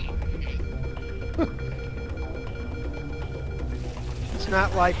 It's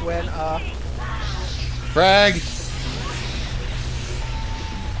not like when, Frag.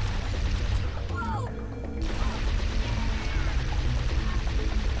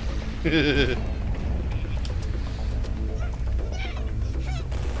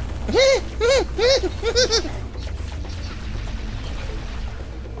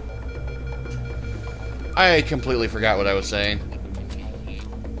 I completely forgot what I was saying.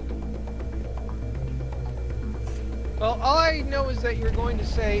 Well, all I know is that you're going to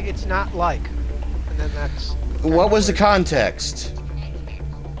say it's not like, and then that's... What was the context?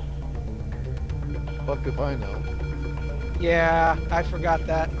 Fuck if I know. Yeah, I forgot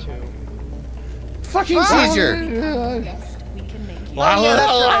that too. Fucking seizure! We can make you. Oh, yeah,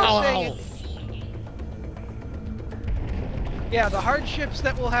 that's what I was saying. Yeah, the hardships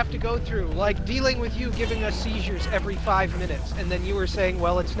that we'll have to go through, like dealing with you giving us seizures every 5 minutes, and then you were saying,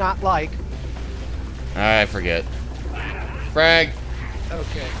 well, it's not like... I forget. Frag.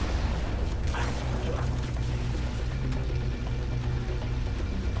 Okay.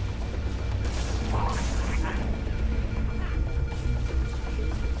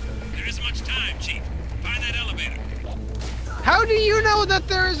 There isn't much time, Chief. Find that elevator. How do you know that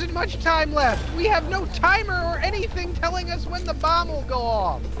there isn't much time left? We have no timer or anything telling us when the bomb will go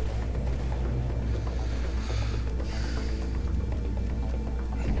off.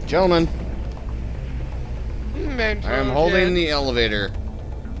 Gentlemen, Mental I am holding jet. the elevator.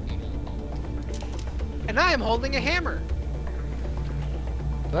 And I am holding a hammer.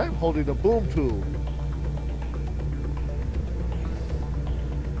 And I'm holding a boom tube.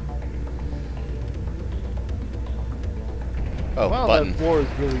 Oh, wow, button. that floor is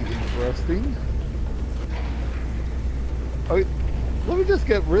really interesting. Okay, let me just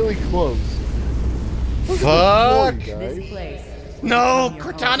get really close. Look Fuck! At this floor, you This guys. place. No,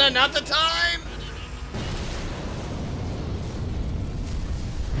 Cortana, not the time!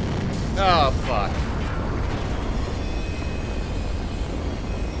 Oh, fuck.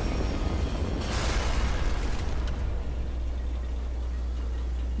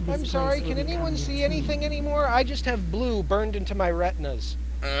 I'm sorry, can anyone see anything anymore? I just have blue burned into my retinas.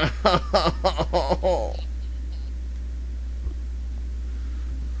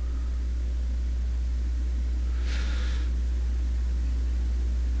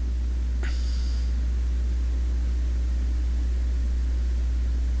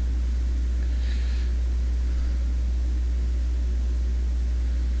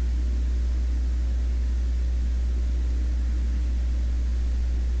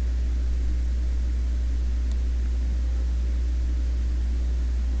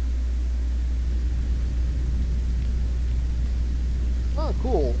 Oh,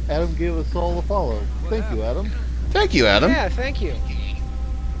 cool. Adam gave us all a follow. Thank you, Adam. Thank you, Adam. Yeah, thank you.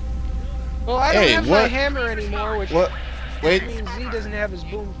 Well, I don't Hey, have my what- hammer anymore, which What? Wait. means Z doesn't have his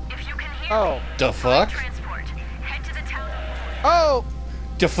boom. Oh. The fuck? Oh!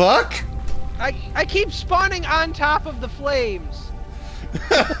 The fuck? I keep spawning on top of the flames.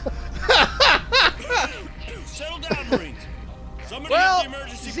 Settle down, Marines. Somebody Well, get the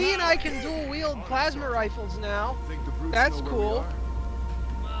emergency Z and power. I can dual wield plasma rifles now. That's cool.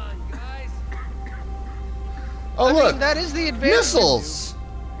 Oh, I look. mean, that is the advantage. Missiles.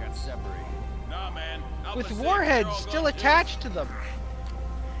 Got separated. Nah, man. With warheads still attached to them.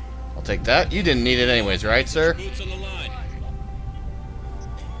 I'll take that. You didn't need it anyways, right, sir? Boots on the line.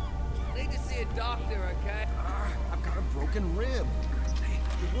 Need to see a doctor, okay? I've got a broken rib.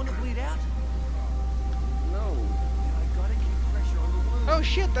 You want to bleed out? No. I gotta keep pressure on the wound. Oh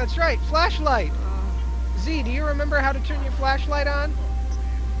shit, that's right. Flashlight. Z, do you remember how to turn your flashlight on?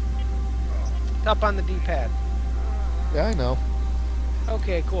 Up on the D-pad. Yeah, I know.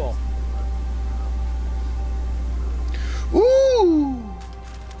 Okay, cool. Ooh.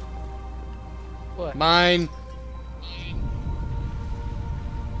 What? Mine.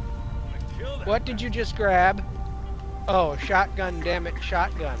 What did you just grab? Oh, shotgun, damn it,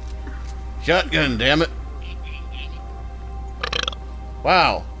 shotgun. Shotgun, damn it.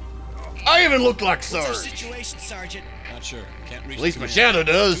 Wow. I even look like What's our Sarge. situation, Sergeant? Not sure. Can't reach At least the my command. shadow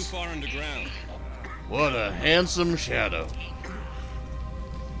does. Too far underground. What a handsome shadow.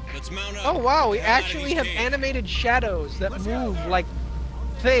 Let's mount up. Oh wow, we Get out of actually these have caves. animated shadows that move like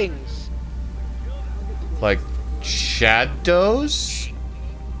things. Like shadows?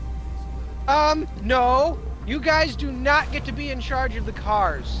 No. You guys do not get to be in charge of the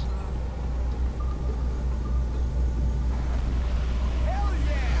cars.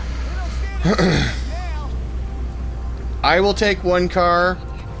 I will take one car.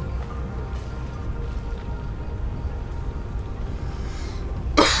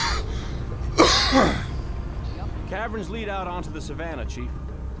 Caverns lead out onto the savannah, Chief.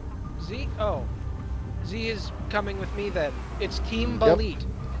 Z? Oh. Z is coming with me then. It's Team Yep. Balit.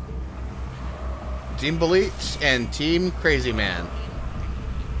 Team Bleach and Team Crazy Man.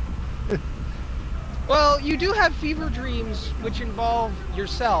 Well, you do have fever dreams, which involve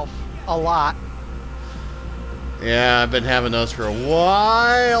yourself a lot. Yeah, I've been having those for a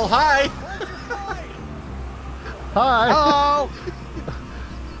while. Hi! Hi. Hello!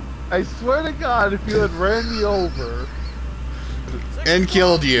 I swear to God, if you had ran me over, And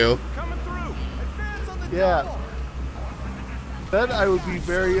killed you. Coming through. Advance on the yeah, double. then I would be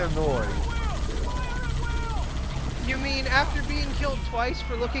very annoyed. You mean after being killed twice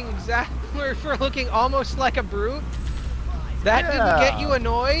for looking for looking almost like a brute? That didn't get you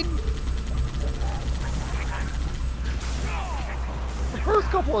annoyed? The first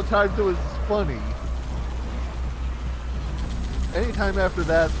couple of times it was funny. Anytime after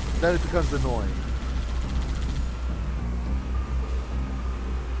that, then it becomes annoying.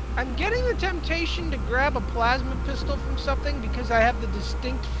 I'm getting the temptation to grab a plasma pistol from something because I have the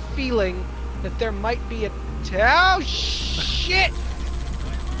distinct feeling that there might be a... Oh, shit!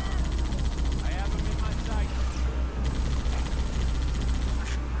 I have him in my sight.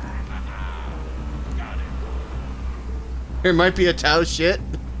 Got it. There might be a Tau shit.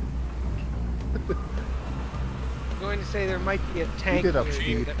 I'm going to say there might be a tank get up, near you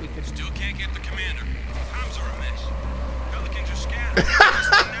Steve. that we could... Still can't get the commander. Comms are a mess. Pelicans are scattered.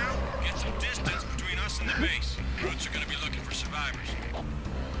 Listen now. Get some distance between us and the base. Brutes are gonna be looking for survivors.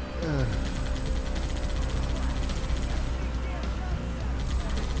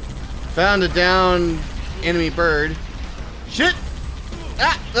 Found a down enemy bird. Shit!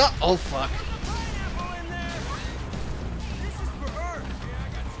 Ah! Oh, fuck.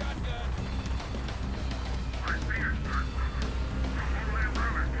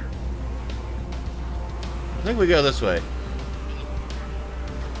 I think we go this way.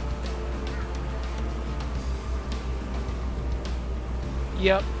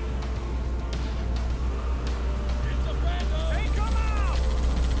 Yep.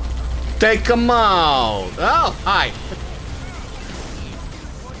 Take 'em out! Oh, hi.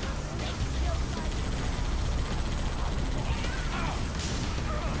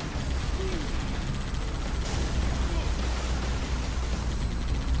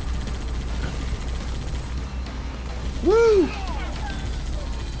 Woo!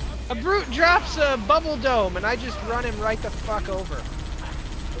 A brute drops a bubble dome and I just run him right the fuck over.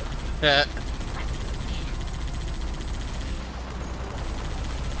 Yeah.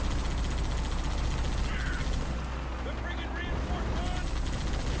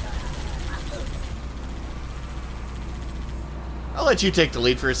 I'll let you take the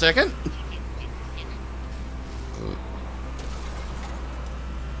lead for a second.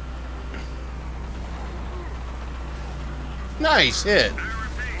 Nice hit.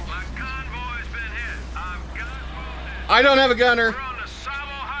 I don't have a gunner.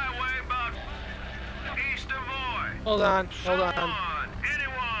 Hold on, hold on.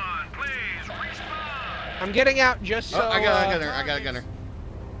 I'm getting out just so... I got a gunner.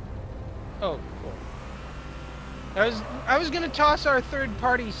 Oh, cool. I was gonna toss our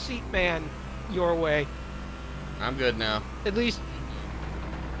third-party seat man your way. I'm good now. At least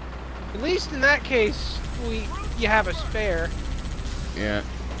in that case, you have a spare. Yeah.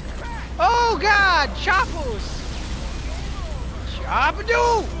 Oh God, Choppos!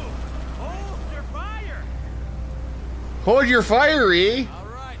 Choppadoo! Hold your fire! Hold your fire, E!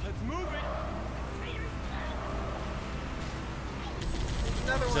 Alright, let's move it!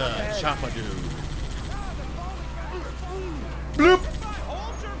 Another one ahead. Choppadoo. Bloop!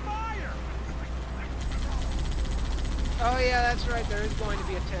 Hold your fire! Oh yeah, that's right, there is going to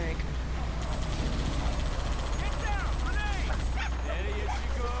be a tank. Get down! Grenade! Steady as she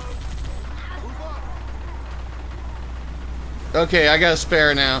goes. Move up! Okay, I got a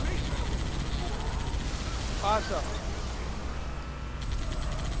spare now. Awesome.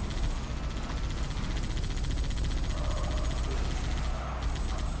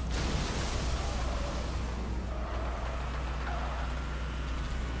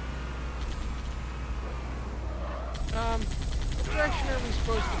 What direction are we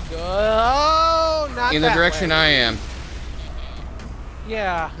supposed to go? Oh, not In the that direction way. I am.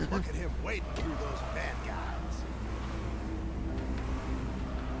 Yeah. Look at him wading through those bad guys.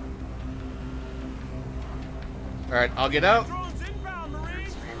 Alright, I'll get out. Drones inbound,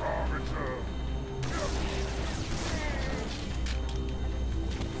 Marines!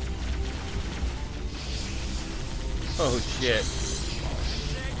 Oh shit.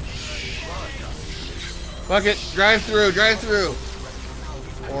 Fuck it, drive through.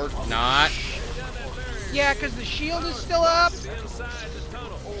 Or not. Yeah, because the shield is still up. Inside the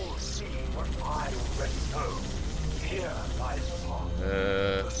tunnel. All see what I already know. Here lies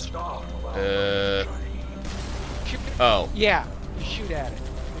the start of our journey. Oh. Yeah, you shoot at it.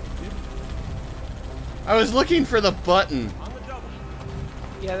 I was looking for the button.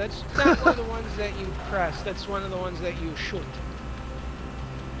 Yeah, that's not one of the ones that you press. That's one of the ones that you shoot.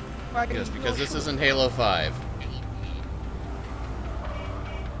 Yes, because this isn't Halo 5.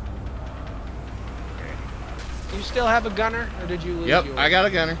 You still have a gunner, or did you lose Yep, yours? I got a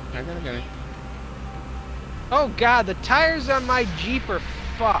gunner. Oh god, the tires on my Jeep are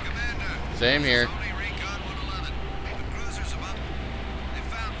fucked. Same here.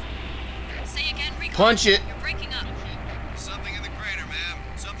 Say again, Recon. Punch it. You're breaking up. Something in the crater, ma'am.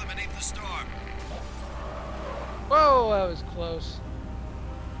 Something beneath the storm. Whoa, that was close.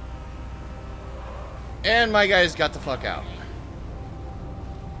 And my guys got the fuck out.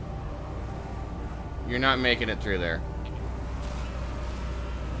 You're not making it through there.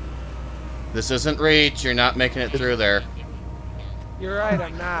 This isn't Reach. You're not making it through there. You're right,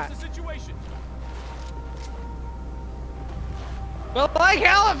 I'm not. What's the situation? Well, like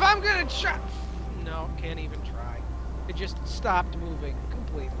hell, if I'm gonna try... No, can't even try. It just stopped moving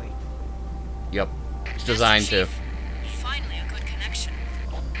completely. Yep. It's designed to. Finally, a good connection.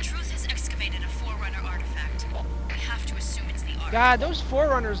 Truth has excavated a Forerunner artifact. We have to assume it's the artifact. God, those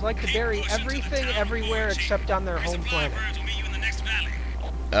Forerunners like to bury everything everywhere except on their home planet.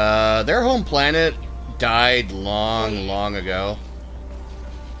 Their home planet died long ago.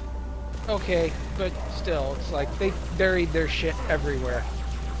 Okay, but still, it's like they buried their shit everywhere.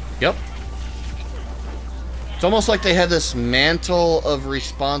 Yep. It's almost like they had this mantle of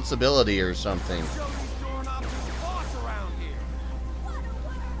responsibility or something.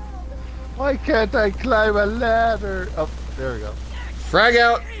 Why can't I climb a ladder? Oh, there we go. Frag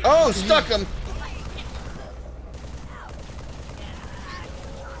out. Oh, stuck him.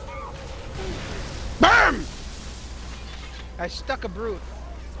 BAM! I stuck a brute.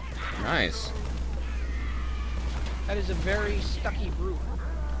 Nice. That is a very stucky brute.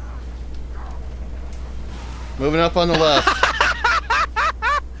 Moving up on the left.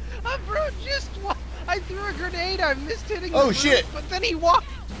 A brute just I threw a grenade, I missed hitting Oh, the brute, shit. but then he walked.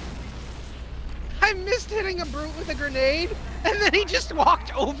 I missed hitting a brute with a grenade, and then he just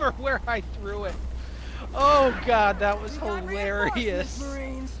walked over where I threw it. Oh god, that was hilarious.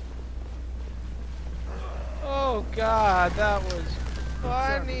 Oh god, that was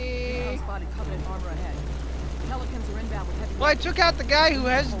funny. Well, I took out the guy who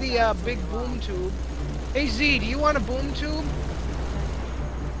has the big boom tube. Hey Z, do you want a boom tube?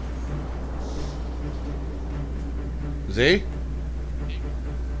 Z?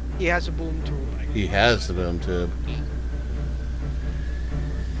 He has a boom tube. He has the boom tube.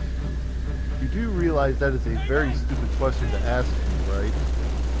 You do realize that is a very stupid question to ask me, right?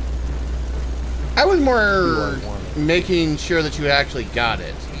 I was more making sure that you actually got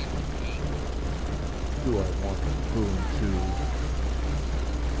it. Do I want the boom tube?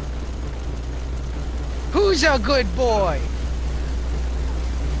 Who's a good boy?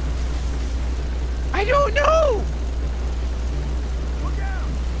 I don't know!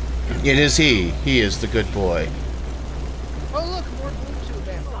 It is he. He is the good boy. Oh look, more Bluetooth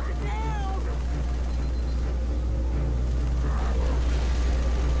ammo.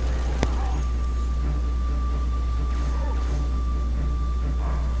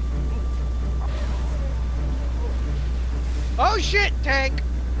 Oh shit, tank!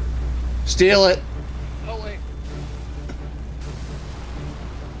 Steal it. Oh wait.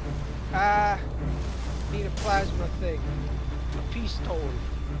 Need a plasma thing. A pistol.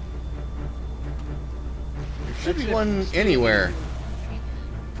 There should be one anywhere.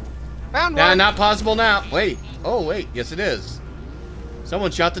 Found Nah, one! not possible now. Wait. Oh, wait. Yes, it is.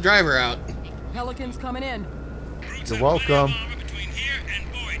 Someone shot the driver out. Pelicans coming in. You're welcome.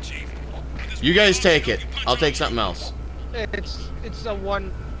 You guys take it. I'll take something else. It's a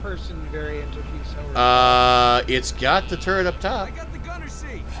one-person variant of these. It's got the turret up top. I got the gunner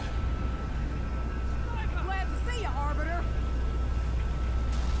seat. Glad to see you, Arbiter.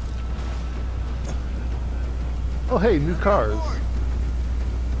 Oh, hey, new cars.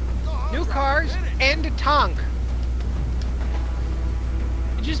 New cars and a tank.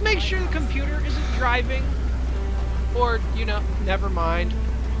 Just make sure the computer isn't driving. Or, you know, never mind.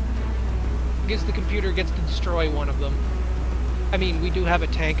 I guess the computer gets to destroy one of them. I mean, we do have a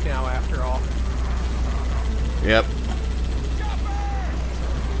tank now, after all. Yep.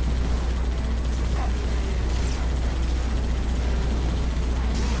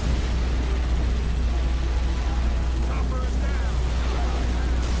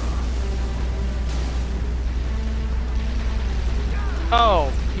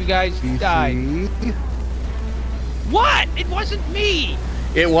 Oh, you guys died. PC. What? It wasn't me!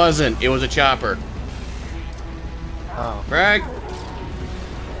 It wasn't. It was a chopper. Oh. Frag.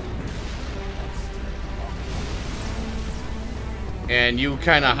 And you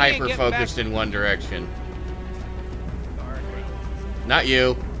kind of can't get hyper-focused back. in one direction. Not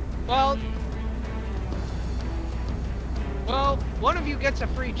you. Well, one of you gets a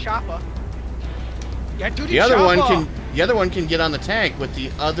free chopper. Yeah, do The other one can get on the tank with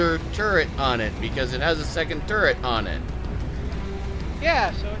the other turret on it because it has a second turret on it.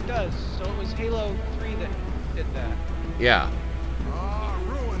 Yeah, so it does. So it was Halo 3 that did that. Yeah.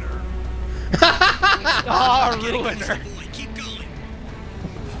 Ruiner. Ah, ruiner. Keep going.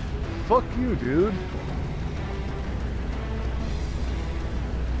 Fuck you, dude.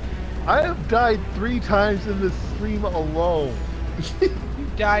 I have died 3 times in this stream alone. You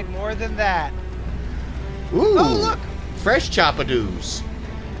died more than that. Ooh. Oh, look! Fresh choppadoos.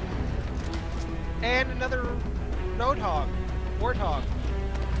 And another Roadhog. Warthog.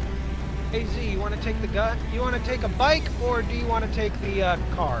 Hey Z, you want to take the gun? You want to take a bike, or do you want to take the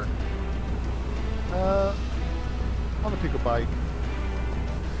car? I'm gonna take a bike.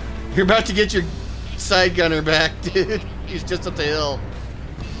 You're about to get your side gunner back, dude. He's just up the hill.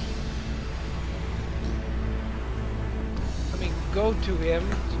 Let me go to him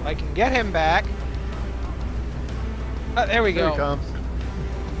so I can get him back. There we There go. he comes.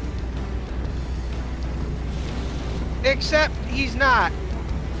 Except he's not.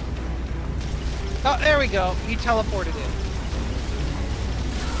 Oh, there we go. He teleported in.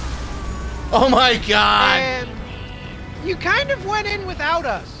 Oh my god! And you kind of went in without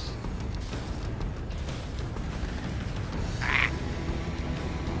us.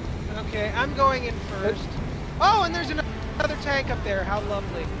 Okay, I'm going in first. Oh, and there's another tank up there. How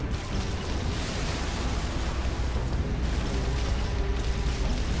lovely.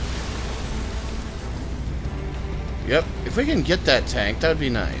 Yep. If we can get that tank, that would be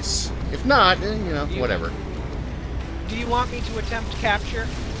nice. If not, then, you know, whatever. Do you want me to attempt capture?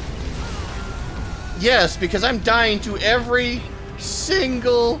 Yes, because I'm dying to every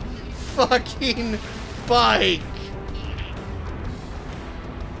single fucking bike.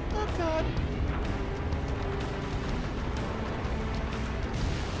 Oh god.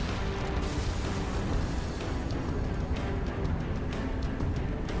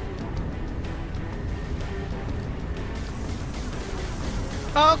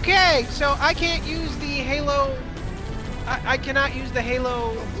 Okay, so I can't use the Halo... I cannot use the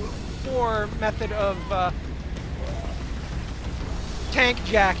Halo 4 method of tank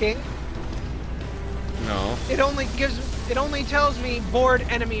jacking. No. It only tells me board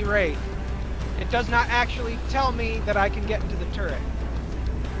enemy raid. It does not actually tell me that I can get into the turret.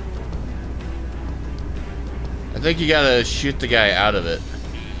 I think you gotta shoot the guy out of it.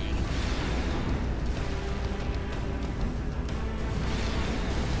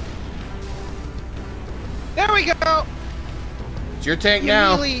 There we go! It's your tank You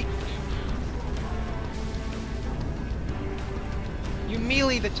now. Really...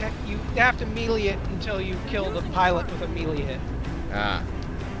 melee the tank. You have to melee it until you kill the pilot with a melee hit. Ah.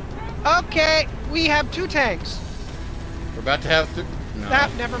 Okay, we have 2 tanks. We're about to have... No.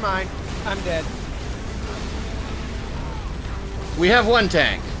 Never mind. I'm dead. We have 1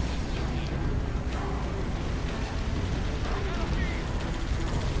 tank.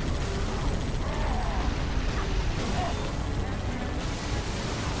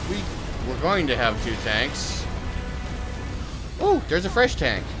 We're going to have 2 tanks. Oh, there's a fresh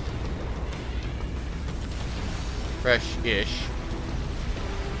tank. Fresh-ish.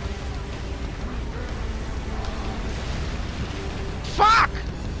 Fuck!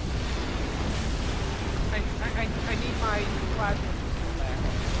 I need my plasma pistol back.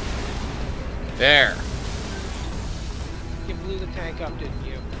 There. You blew the tank up, didn't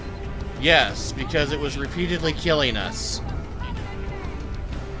you? Yes, because it was repeatedly killing us.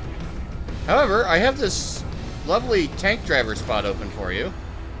 However, I have this lovely tank driver spot open for you.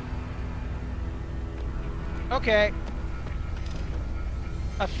 Okay.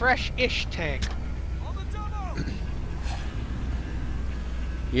 A fresh-ish tank.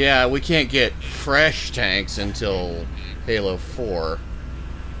 Yeah, we can't get fresh tanks until Halo 4.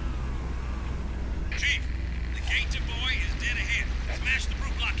 Chief, the gate to Boy is dead ahead. Smash the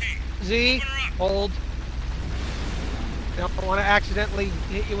brute blockade. Z, hold. Don't want to accidentally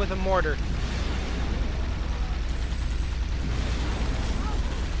hit you with a mortar.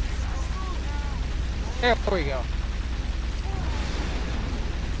 There we go.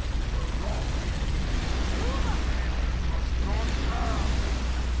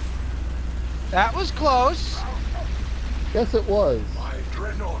 That was close. Yes, it was. My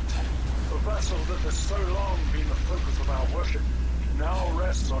dreadnought, the vessel that has so long been the focus of our worship, now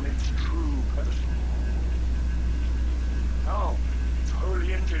rests on its true pedestal. Now, its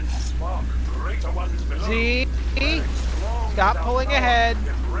holy engines spark greater ones below. Z, stop pulling ahead.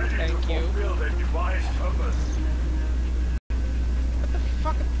 Thank you. Their divine purpose. What the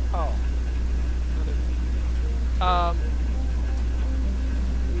fuck? Oh.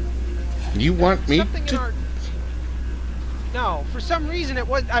 You want me to... No, for some reason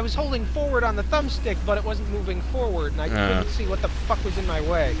I was holding forward on the thumbstick, but it wasn't moving forward, and I couldn't see what the fuck was in my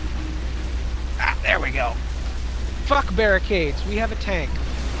way. Ah, there we go. Fuck barricades. We have a tank.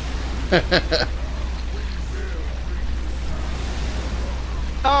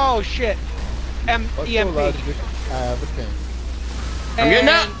 Oh shit. EMP. I have a tank. I'm getting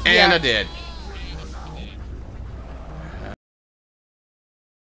out, and I did.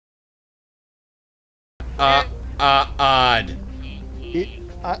 Odd.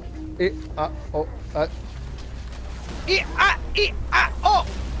 Oh.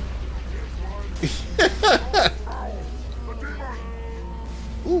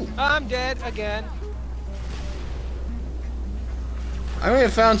 Ooh. I'm dead again. I may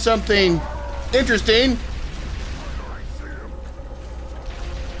have found something interesting.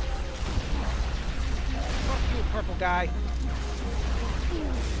 Fuck you, purple guy.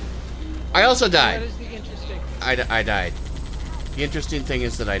 I also died. That is the interesting. I died. The interesting thing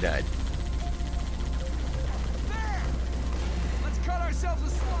is that I died. Let's cut ourselves a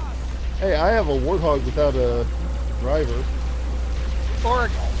slot. Hey, I have a Warthog without a driver. Or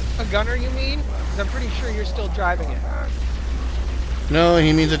a gunner, you mean? 'Cause I'm pretty sure you're still driving it. No,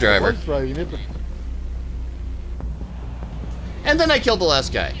 he means a driver. I was driving it, but... And then I killed the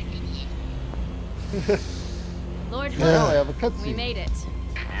last guy. Lord Now I Hood, have a cutscene. we made it.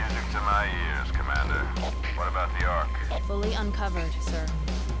 Music to my ears, Commander. What about the Ark? Fully uncovered, sir.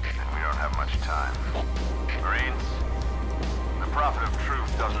 Then we don't have much time. Marines, the Prophet of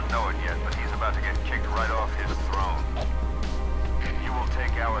Truth doesn't know it yet, but he's about to get kicked right off his throne. You will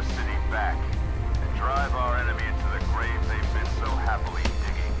take our city back and drive our enemy into the grave they've been so happily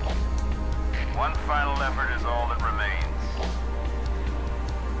digging. One final effort is all that remains.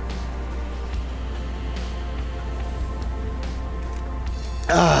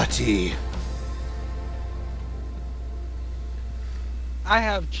 Ah, T. I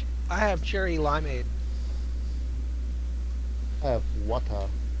have cherry limeade. I have water.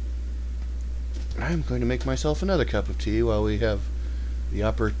 I'm going to make myself another cup of tea while we have the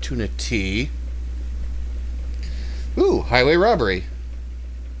opportunity. Ooh, highway robbery.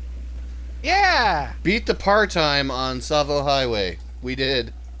 Yeah! Beat the par time on Savo Highway. We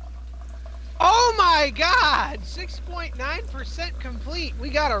did. Oh my god! 6.9% complete. We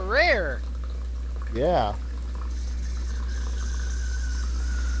got a rare. Yeah.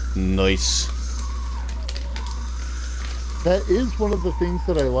 Nice. That is one of the things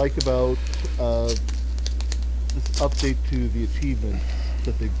that I like about this update to the achievements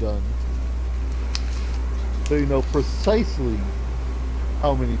that they've done. So you know precisely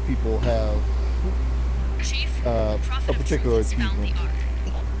how many people have a particular achievement.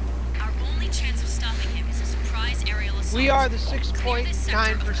 Our only chance of stopping him is a surprise aerial assault. We are the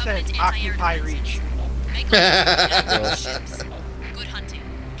 6.9% Occupy Reach. Good hunting.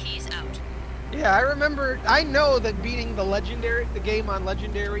 Keys out. Yeah, I know that beating the game on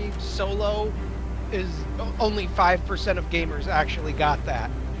Legendary solo is only 5% of gamers actually got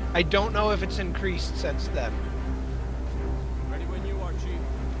that. I don't know if it's increased since then. Ready when you are, Chief.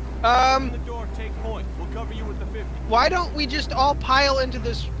 Open the door, take point. We'll cover you with the 50. Why don't we just all pile into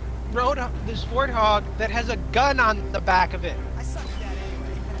this Warthog that has a gun on the back of it? I suck at that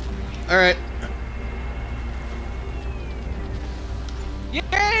anyway. All right.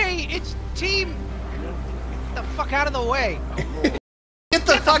 Yay! It's team. Get the fuck out of the way. Get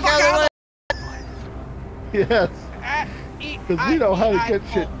the fuck out of the way. Yes. Because we know how to get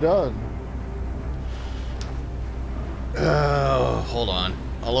shit done. Oh, hold on.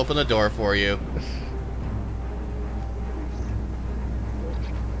 I'll open the door for you.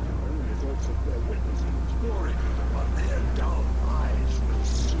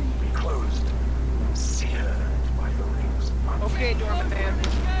 Okay, Doorman man.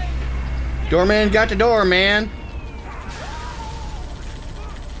 Doorman got the door, man.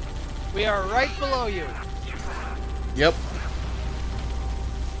 We are right below you. Yep.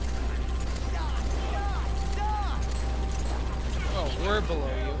 Oh, we're below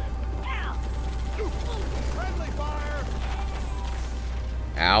you. Friendly fire.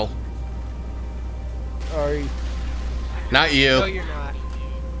 Ow. Sorry. Not you. No, you're not.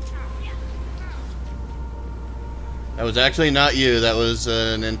 That was actually not you. That was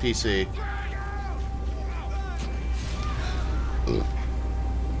an NPC.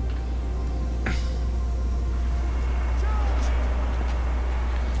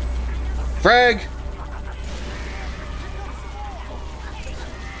 Frag!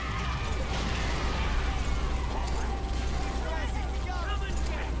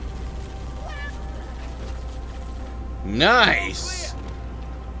 Nice!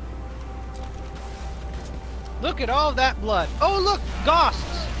 Look at all that blood. Oh, look!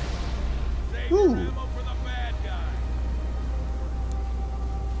 Ghosts! Ooh.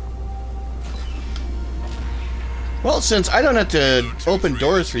 Well, since I don't have to open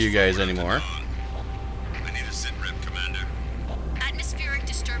doors for you guys anymore. I need a sit rep, Commander. Atmospheric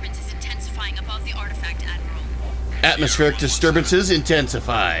disturbance is intensifying above the artifact, Admiral. Atmospheric disturbances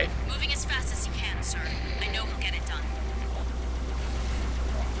intensify. Moving as fast as you can, sir. I know he'll get it done.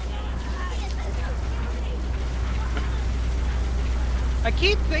 I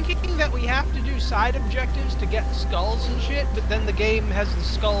keep thinking that we have to do side objectives to get skulls and shit, but then the game has the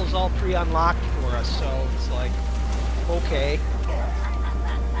skulls all pre-unlocked for us, so it's like, okay.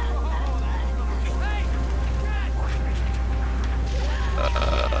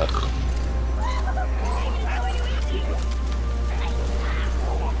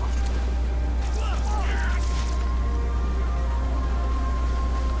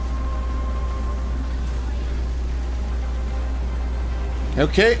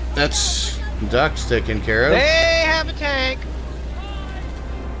 Okay, that's Doc's taken care of. They have a tank!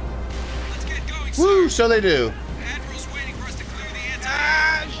 Woo, so they do. Admiral's waiting for us to clear the anti.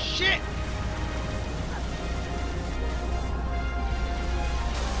 Ah, shit!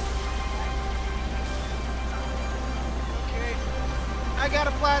 Okay. I got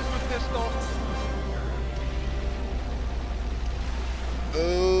a plasma pistol.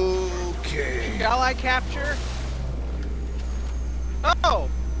 Okay. Shall I capture? Oh!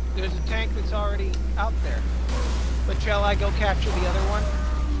 There's a tank that's already out there. But shall I go capture the other one?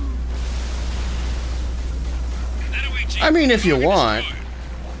 I mean, if you want.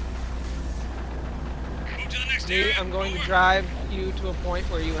 Me, I'm going to drive you to a point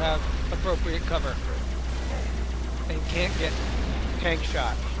where you have appropriate cover. And can't get tank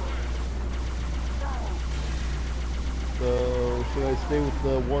shot. So, should I stay with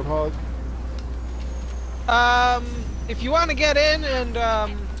the Warthog? If you want to get in and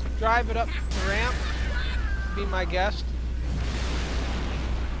drive it up the ramp, be my guest.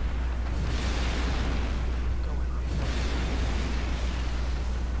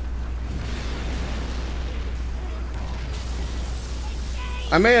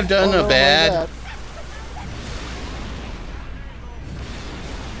 I may have done a bad.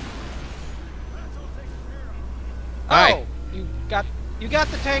 Hi. Oh, you got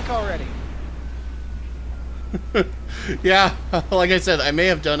the tank already. Yeah, like I said, I may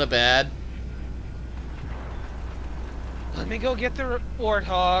have done a bad. Let me go get the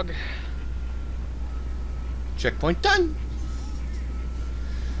Warthog. Checkpoint done.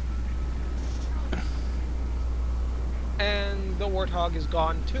 and the Warthog is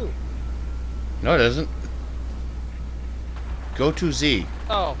gone too. No, it isn't. Go to Z.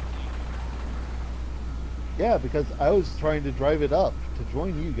 Oh. Yeah, because I was trying to drive it up to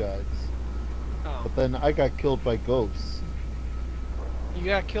join you guys. Oh. But then I got killed by ghosts. You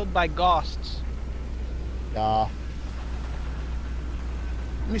got killed by ghosts. Yeah.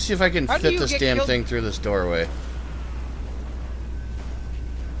 Let me see if I can fit this damn thing through this doorway.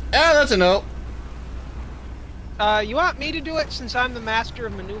 Ah, that's a no. You want me to do it since I'm the master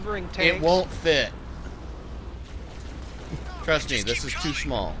of maneuvering tanks? It won't fit. Trust me, this is too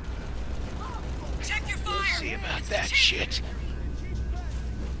small. Check your fire. We'll see about that shit.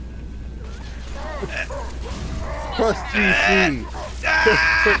 Trust GC.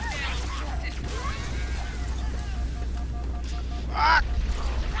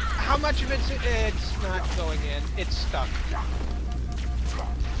 How much of it's not going in? It's stuck.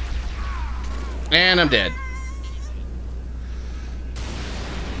 And I'm dead.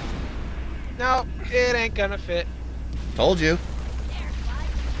 No, it ain't gonna fit. Told you.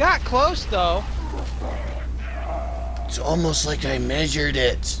 Got close though. It's almost like I measured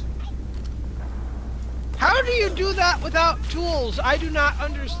it. How do you do that without tools? I do not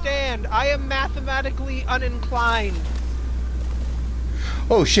understand. I am mathematically uninclined.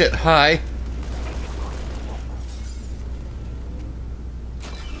 Oh shit, hi.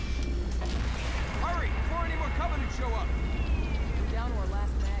 Hurry, before any more Covenant show up. We're down to our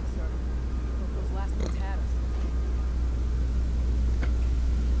last mag, sir. Hope those last ones had us.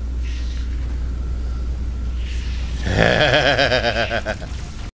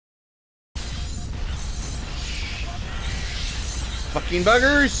 Fucking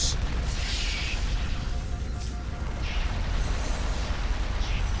buggers!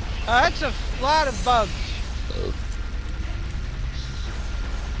 That's a lot of bugs.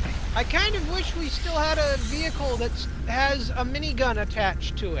 I kind of wish we still had a vehicle that has a minigun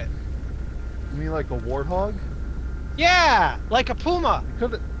attached to it. You mean like a Warthog? Yeah, like a Puma.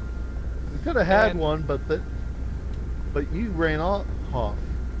 We could have had one, but you ran off.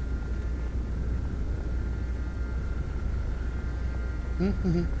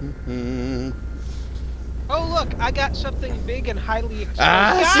 Oh look, I got something big and highly explosive.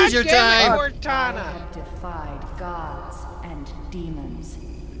 Ah, seizure time! Cortana. I have defied gods and demons.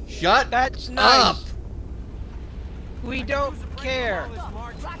 Shut That's nice. up! We don't care.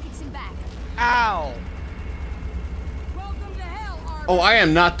 Rockets in back. Ow. Welcome to hell, Arbiter. Oh, I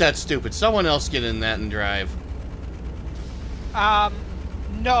am not that stupid. Someone else get in that and drive.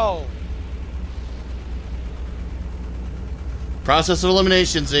 No. Process of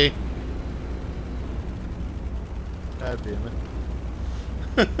elimination, Z. God damn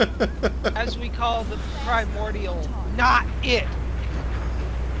it. As we call the primordial, not it.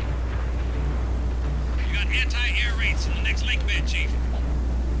 You got anti-air raids in the next lake bed, Chief.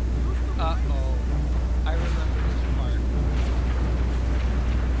 Uh-oh. I remember this part.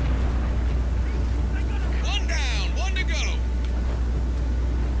 One down, one to go.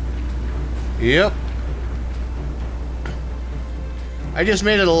 Yep. I just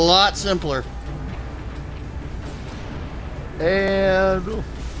made it a lot simpler. And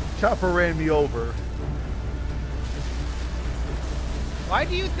Chopper ran me over. Why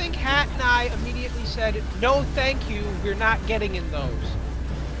do you think Hat and I immediately said, no thank you, we're not getting in those?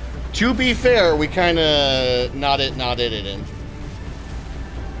 To be fair, we kind of nodded it in.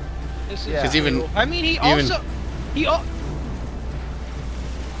 This is Because even I mean, he even-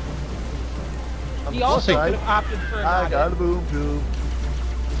 also could have opted for a I nod got in. a boom tube.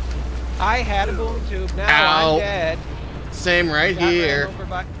 I had a boom tube, now Ow. I'm dead. Same right here.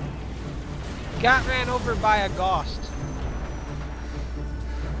 Got ran over by a ghost.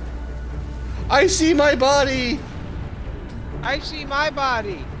 I see my body. I see my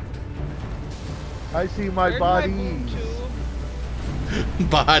body. I see my Where's body. my boom tube?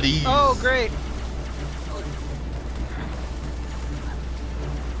 Body. Oh, great.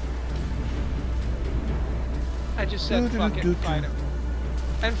 I just said fuck it and fired it.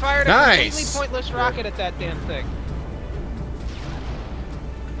 And fired a completely Nice. pointless rocket at that damn thing.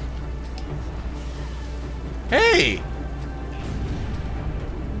 Hey.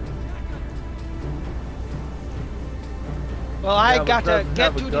 Well, I but got to doesn't get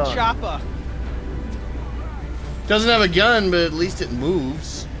have a to the gun. chopper. Doesn't have a gun, but at least it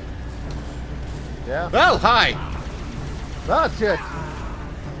moves. Yeah. Oh, hi. Ah, shit.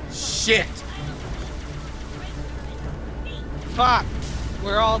 Shit. Fuck.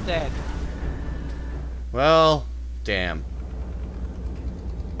 We're all dead. Well, damn.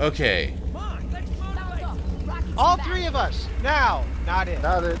 Okay. All three of us. Now. Not it.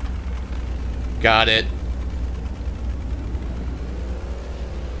 Not it. Got it.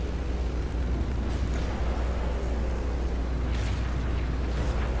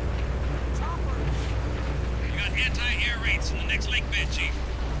 got anti-air raids in the next lake bed, Chief.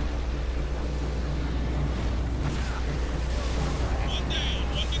 One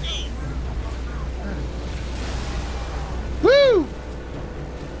down, one to go. Woo!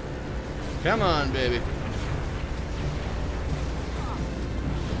 Come on, baby.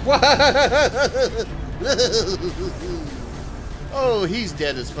 Oh, he's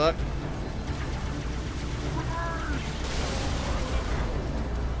dead as fuck.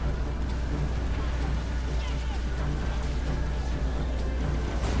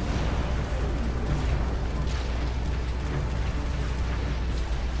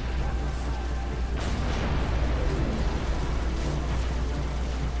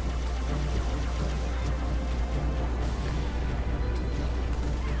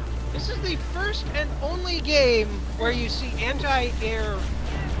 This is the first and only game where you see anti-air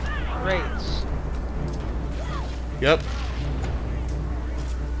raids. Yep.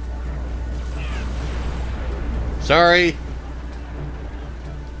 Sorry.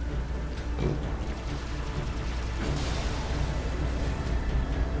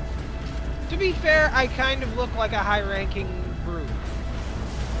 To be fair, I kind of look like a high-ranking brute.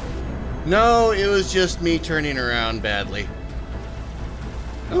 No, it was just me turning around badly.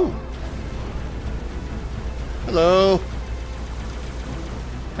 Ooh. Hello.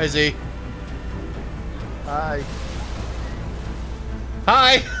 Hi, Z. Hi.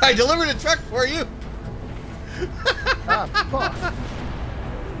 Hi. I delivered a truck for you. Ah, fuck.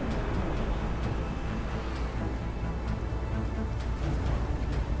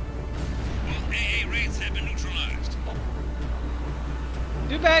 All AA raids have been neutralized.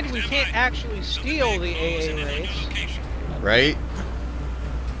 Too bad we can't actually steal the AA raids. Right?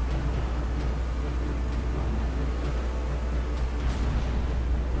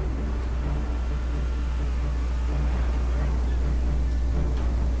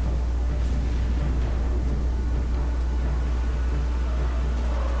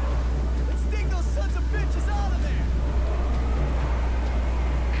 Let's dig those sons of bitches out of there.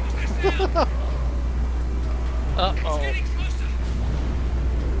 Uh-oh.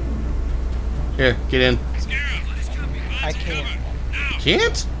 Here, get in. I can't.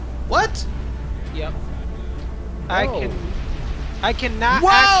 Can't? What? Yep. Whoa. I cannot Whoa!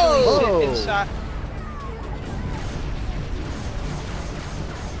 actually Whoa. sit inside.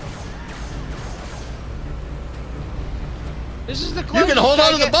 This is the You closest can hold I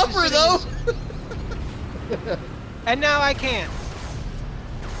on to the get bumper, sitting though. And now I can't.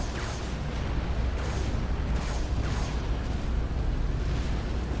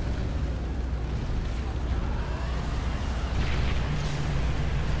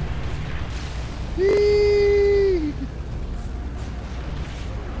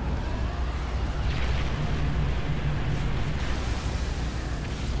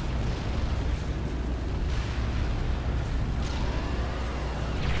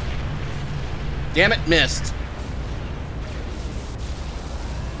 Damn it, missed.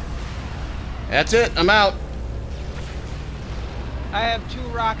 That's it, I'm out. I have 2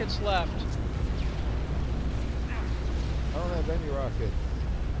 rockets left. I don't have any rockets.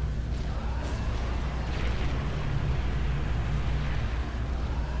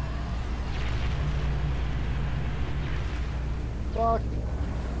 Fuck.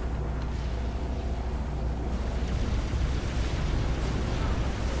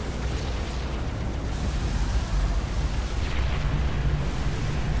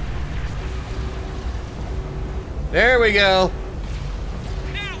 There we go.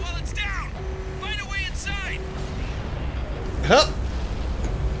 Now, while it's down, find a way inside. Hup.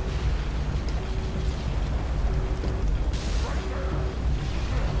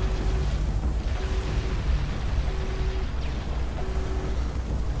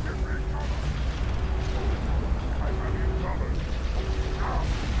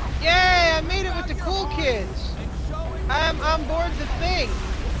 Yay! I made it with the cool kids. I'm on board the thing.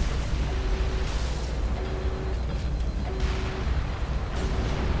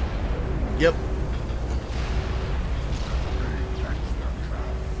 Yep.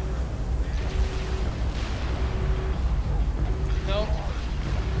 Nope.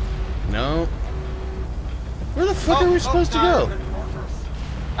 No. Where the fuck are we supposed to go?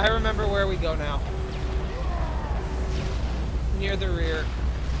 I remember where we go now. Near the rear.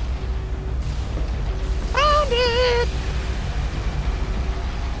 Found it!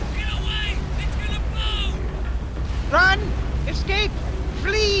 Get away! It's gonna blow! Run! Escape!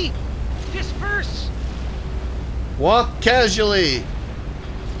 Flee! Disperse! Walk casually.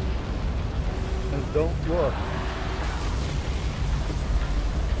 And don't look.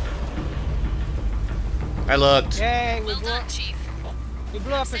 I looked. Yay, we Well blew done, up, Chief. we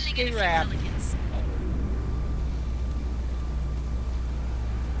blew up a Sending in ski a few wrap. pelicans.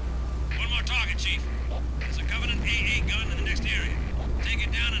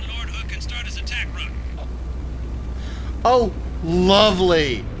 Oh,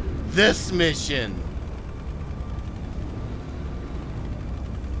 lovely. This mission.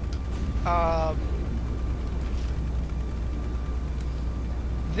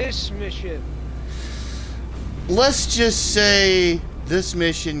 This mission. Let's just say this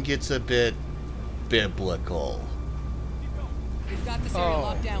mission gets a bit biblical. We've got this area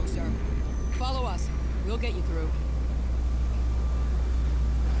locked down, sir. Follow us. We'll get you through.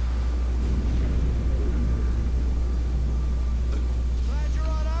 Glad you're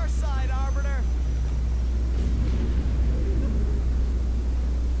on our side, Arbiter.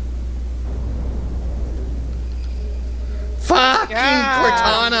 Fucking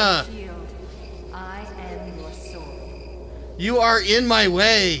Cortana! I am your sword. You are in my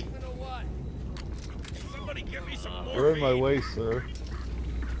way. You're in my way, sir.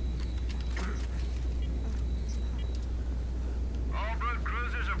 All Brute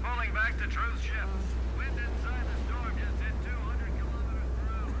cruisers are pulling back to Truth ship. Wind inside the storm just hit 200 kilometers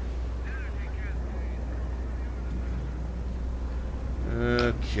per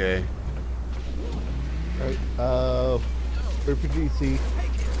hour. Okay. Alright, wait for GC.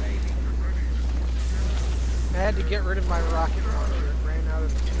 I had to get rid of my rocket launcher. It ran out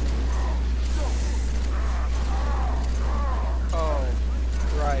of. Oh,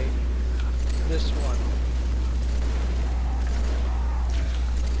 right. This one.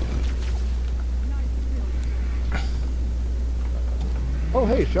 Oh,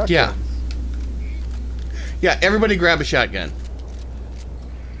 hey, shotguns. Yeah. Yeah, everybody grab a shotgun.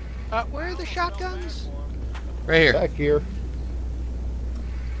 Where are the shotguns? Right here. Back here.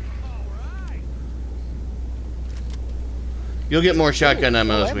 You'll get more shotgun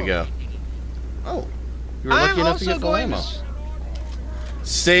ammo as we go. Oh. You were lucky enough to get full ammo.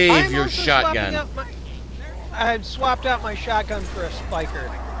 Save your shotgun. I've swapped out my shotgun for a spiker.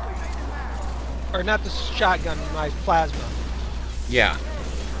 Or not the shotgun, my plasma. Yeah.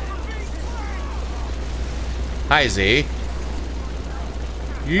 Hi, Z.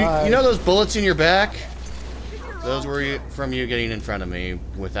 You know those bullets in your back? Those were from you getting in front of me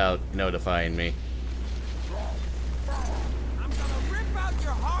without notifying me. I'm gonna rip out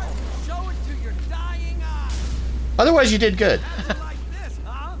your heart and show it to your dying eyes. Otherwise, you did good. Like this,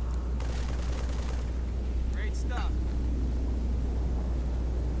 huh? Great stuff.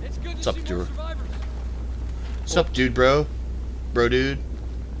 It's good to Sup, see dude? more survivors. Sup, dude, bro? Bro, dude?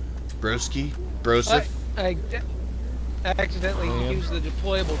 Broski? Brosif? I accidentally used the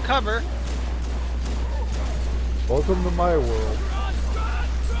deployable cover. Welcome to my world.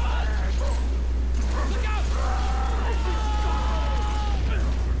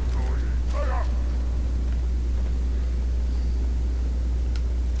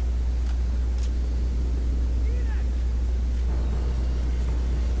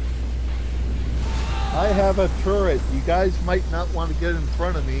 I have a turret. You guys might not want to get in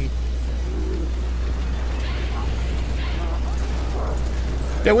front of me.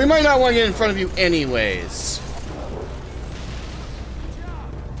 Yeah, we might not want to get in front of you anyways.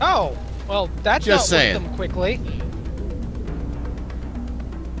 Oh, well, that Just dealt saying. with them quickly.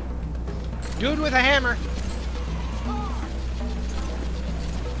 Dude with a hammer.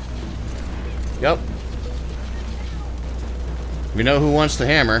 Yep. We know who wants the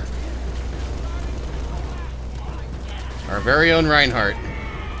hammer. Our very own Reinhardt.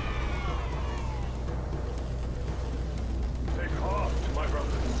 Take heart, my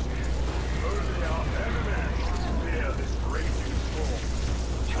brothers. Only our enemies fear this raging storm.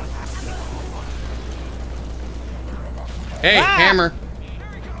 Hey, hammer.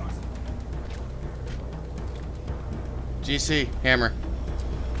 GC, hammer.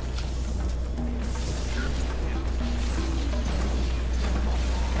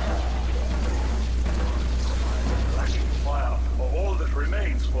 Flashing fire of all that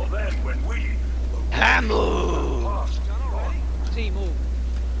remains for them when we... Hammer! See, move.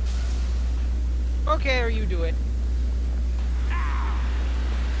 Okay, or you do it.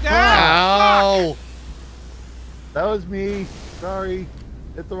 Ow! That was me. Sorry.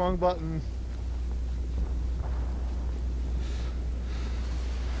 Hit the wrong button.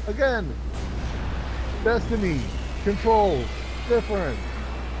 Again. Destiny. Controls. Different.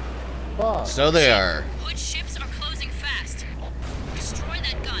 Fuck. So they are. Hood ships are closing fast. Destroy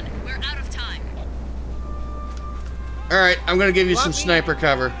that gun. We're out of time. Alright, I'm gonna give you some sniper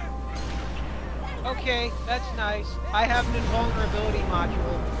cover. Okay, that's nice. I have an invulnerability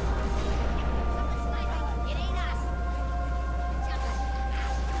module.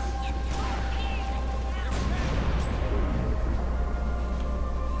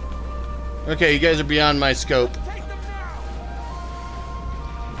 Okay, you guys are beyond my scope.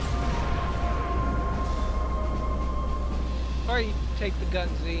 take the gun,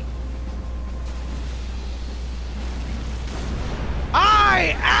 Z.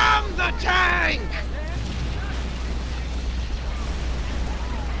 I am the tank!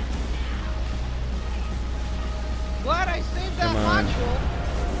 Glad I saved that module.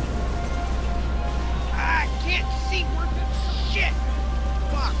 I can't see worth a shit.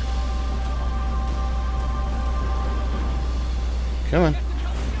 Fuck. Come on.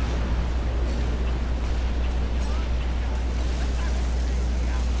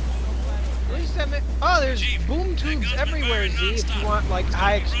 At least oh, there's boom tubes everywhere, Z, if you want, like,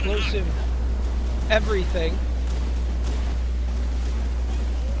 high explosive everything.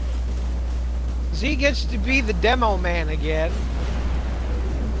 Z gets to be the demo man again.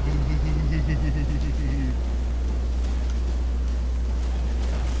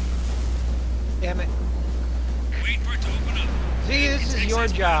 Damn it. Wait for it to open up. Z, this is your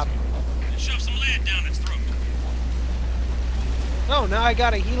job. And shove some lead down its throat. Oh, now I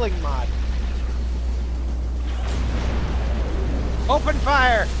got a healing mod. Open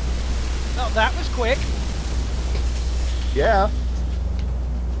fire! Oh, that was quick. Yeah.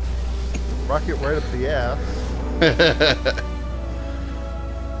 Rocket right up the ass.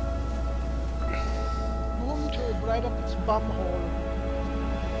 Boom tube right up its bum hole.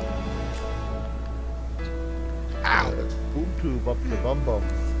 Ow! Boom tube up the bum bum.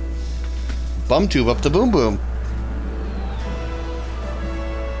 Bum tube up the boom boom.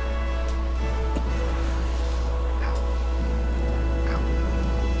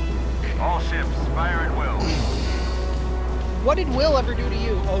 All ships, fire at will. What did Will ever do to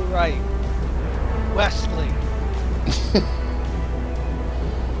you? Oh, right. Wesley.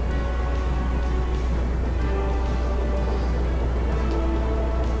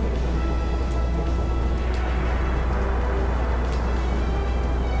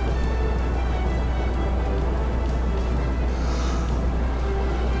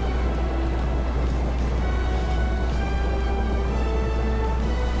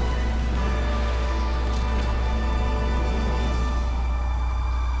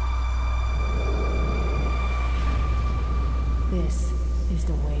 This is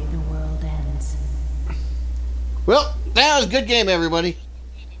the way the world ends. Well, that was a good game, everybody.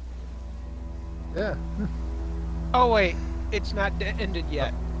 Yeah. Oh wait, it's not ended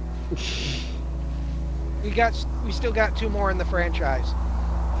yet. We still got 2 more in the franchise.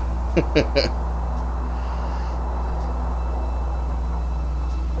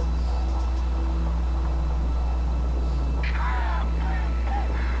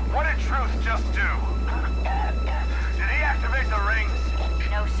 What did Truth just do? Did he activate the rings?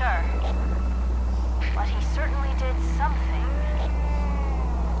 No, sir. But he certainly did something.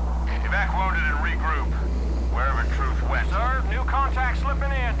 Evac wounded and regroup. Wherever Truth went. Sir, new contact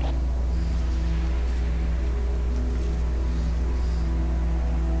slipping in.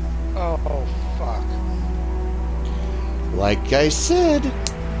 Oh, fuck. Like I said.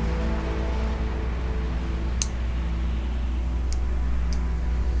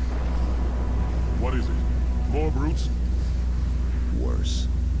 What is it? More brutes? Worse.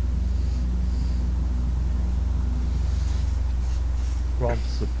 Trump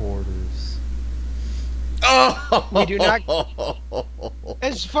supporters. Oh! We do not.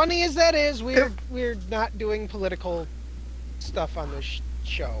 As funny as that is, we're not doing political stuff on this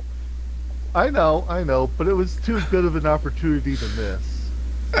show. I know, but it was too good of an opportunity to miss.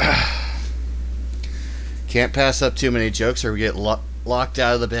 Can't pass up too many jokes or we get locked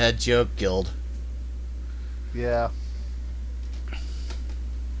out of the bad joke guild. Yeah.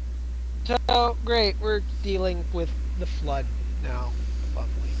 So, great, we're dealing with the flood now.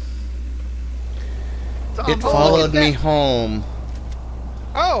 Lovely. It followed me home.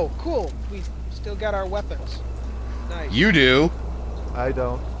 Oh, cool. We still got our weapons. Nice. You do. I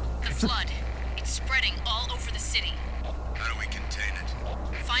don't. The flood. It's spreading all over the city. How do we contain it?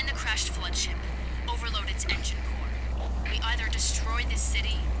 Find the crashed flood ship. Overload its engine core. We either destroy this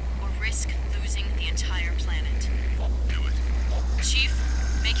city or risk losing the entire planet. Do it. Chief,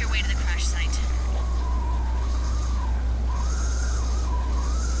 make your way to the crash site.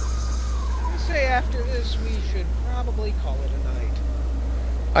 I'd say after this, we should probably call it a night.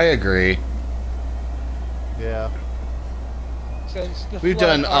 I agree. Yeah. Since the We've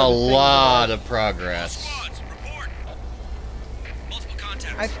flood done are a the thing lot that- of progress. Squads, report. Multiple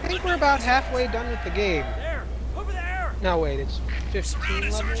contacts. I think we're about halfway done with the game. There, over there. No, wait, it's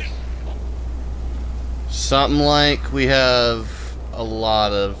 15 levels? Something like we have a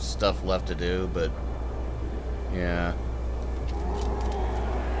lot of stuff left to do, but yeah.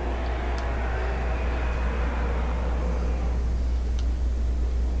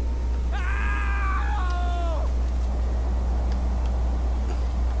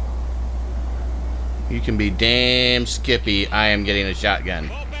 You can be damn skippy. I am getting a shotgun.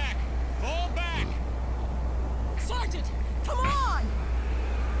 Fall back! Fall back! Sergeant, come on!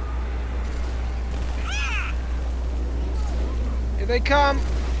 Here they come.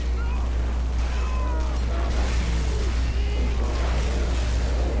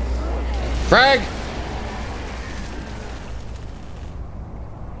 Frag!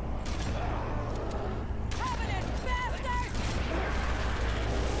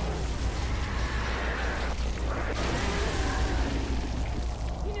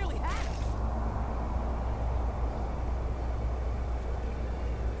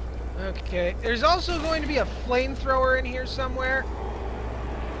 Okay, there's also going to be a flamethrower in here somewhere.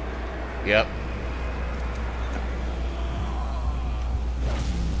 Yep.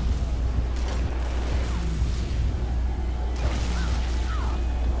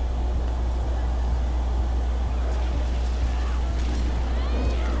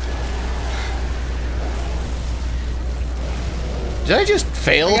 Did I just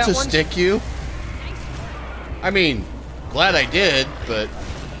fail to stick you? I mean, glad I did, but...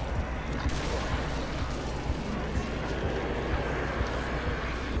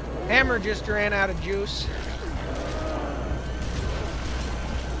 Hammer just ran out of juice.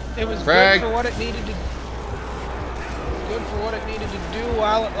 It was Frag. good for what it needed to. Good for what it needed to do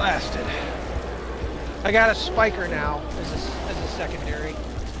while it lasted. I got a spiker now as a secondary.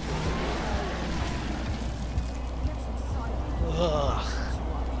 Ugh.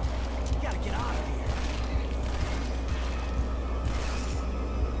 You gotta get out of here.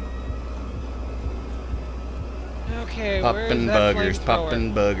 Okay, where's Poppin' that buggers, flamethrower?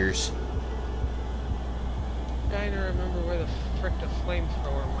 poppin' buggers. Trying to remember where the frick the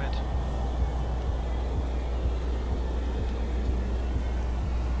flamethrower went.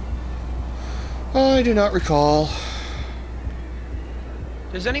 I do not recall.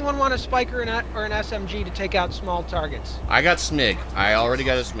 Does anyone want a spiker or an SMG to take out small targets? I got SMIG. I already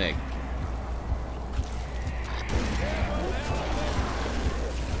got a SMIG.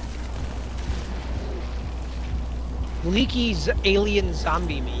 Leaky alien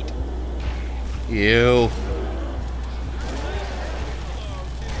zombie meat. Ew.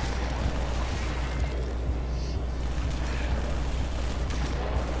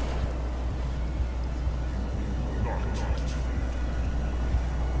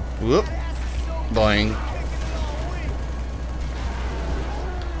 Whoop. Boing.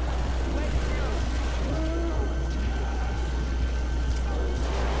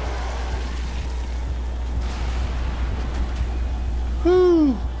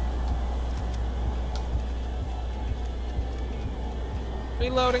 Whew.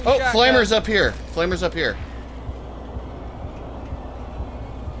 Reloading. Oh, shotgun. flamer's up here. Flamer's up here.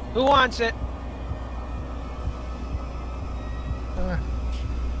 Who wants it?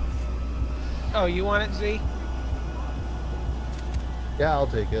 Oh, you want it, Z? Yeah, I'll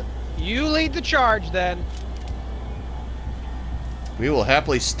take it. You lead the charge, then. We will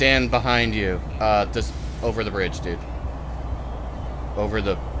happily stand behind you. Just over the bridge, dude. Over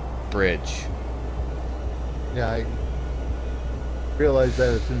the bridge. Yeah, I realized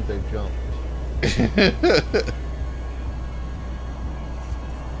that as soon as they jumped.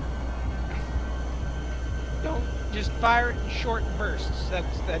 Don't just fire it in short bursts.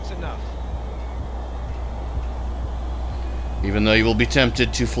 That's enough. Even though you will be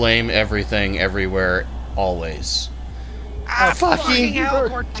tempted to flame everything, everywhere, always. Ah, fucking hell,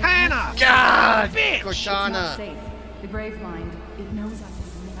 Cortana! God! Bitch! It's not Cortana! safe. The Gravemind, it knows I'm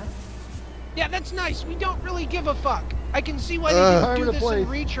using it. Yeah, that's nice. We don't really give a fuck. I can see why they Time didn't to do this play. in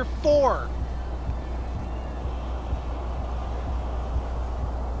Reach or 4.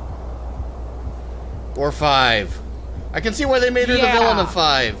 Or 5. I can see why they made her the Yeah. villain of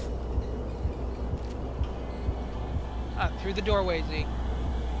 5. Through the doorway, Z.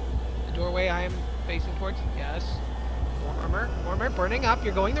 The doorway I am facing towards. Yes. Warmer, warmer, burning up.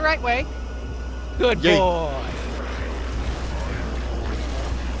 You're going the right way. Good Yay. boy.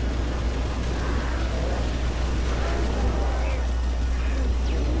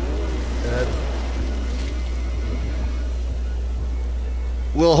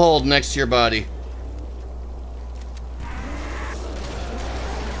 We'll hold next to your body.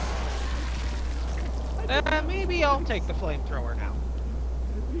 Maybe I'll take the flamethrower now.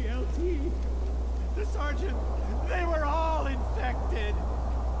 The LT, the sergeant, they were all infected.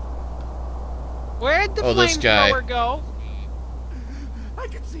 Where'd the this guy. flamethrower go? I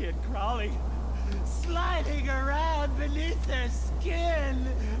could see it crawling, sliding around beneath their skin.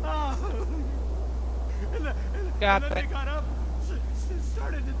 Oh. Got and then it. they got up,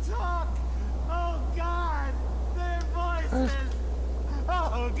 started to talk. Oh God, their voices.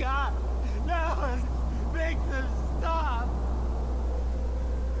 Oh God, no, make them stop.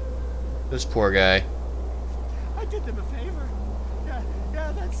 This poor guy. I did them a favor.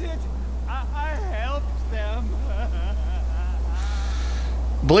 Yeah, that's it. I helped them.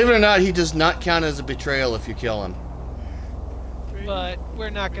 Believe it or not, he does not count as a betrayal if you kill him. But we're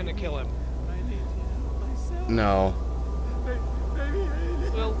not gonna kill him. No.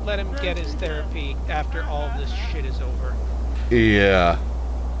 We'll let him get his therapy after all this shit is over. Yeah.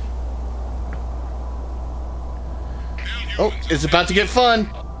 Oh, it's about to get fun.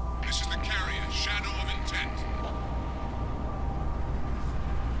 This is the carrier, Shadow of Intent.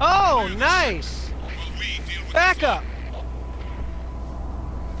 Oh, nice! Back up!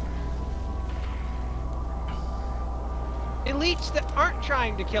 Elites that aren't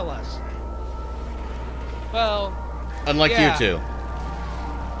trying to kill us. Well, unlike yeah. you two.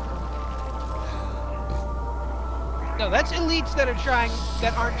 No, that's elites that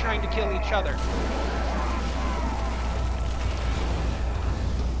aren't trying to kill each other.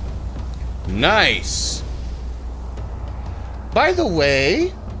 Nice. By the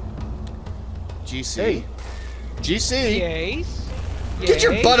way, GC. Hey. GC. Yes. Get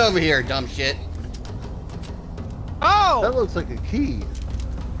your butt over here, dumb shit. Oh! That looks like a key.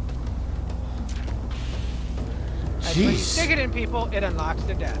 Jeez. Stick it in, people. It unlocks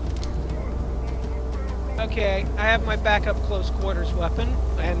the death. Okay, I have my backup close quarters weapon,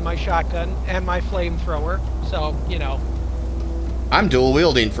 and my shotgun, and my flamethrower, so, you know. I'm dual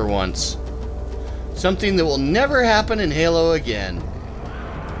wielding for once. Something that will never happen in Halo again.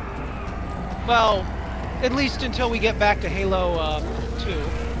 Well, at least until we get back to Halo 2.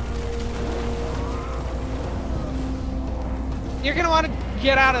 You're gonna want to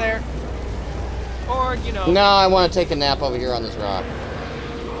get out of there. Or, you know... No, I want to take a nap over here on this rock.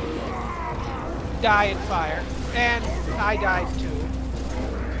 Die in fire. And I died too.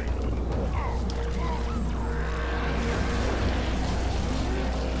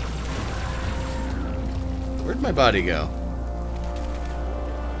 Where'd my body go?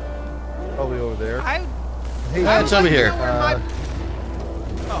 Probably over there. Hey, it's over here.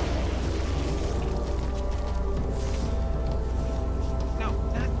 Oh. No,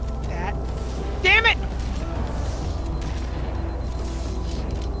 not that. Damn it!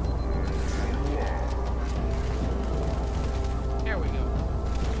 There we go.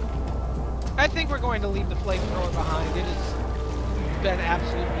 I think we're going to leave the flamethrower behind. It has been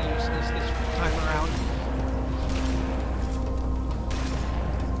absolutely useless this time around.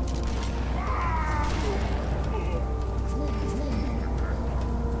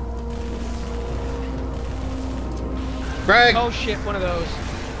 Greg! Oh shit, one of those.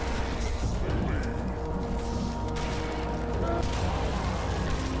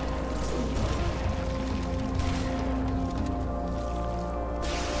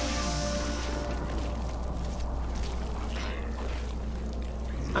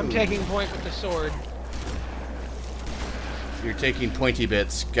 I'm taking point with the sword. You're taking pointy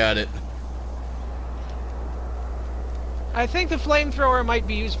bits. Got it. I think the flamethrower might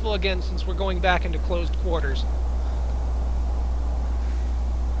be useful again since we're going back into closed quarters.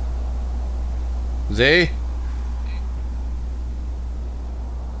 Z?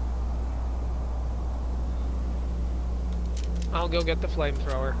 I'll go get the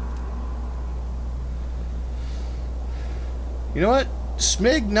flamethrower. You know what?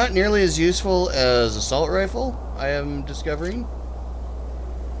 SMIG not nearly as useful as assault rifle, I am discovering.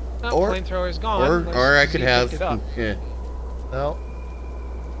 Oh, flamethrower's gone. Or I could have... Yeah. No.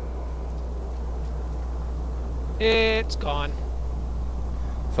 It's gone.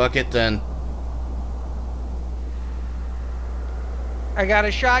 Fuck it then. I got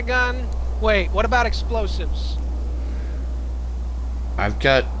a shotgun. Wait, what about explosives? I've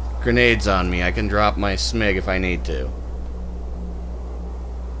got grenades on me. I can drop my SMIG if I need to.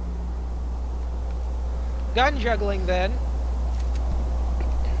 Gun juggling then.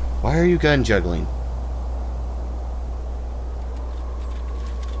 Why are you gun juggling?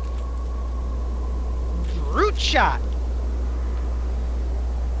 Brute shot.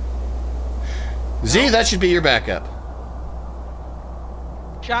 Z, that should be your backup.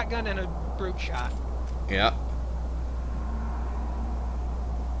 Shotgun and a brute shot. Yeah.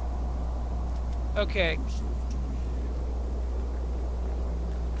 Okay.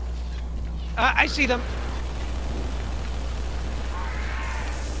 I see them.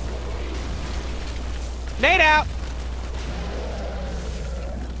 Nade out.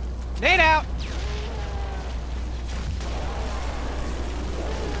 Nade out.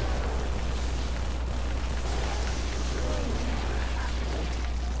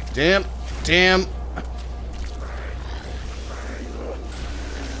 Damn. Damn.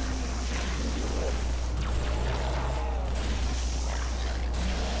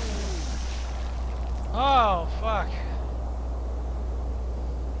 fuck.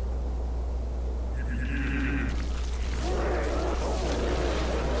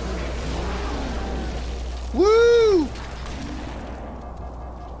 Woo!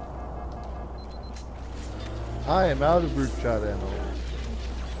 I am out of brute shot ammo.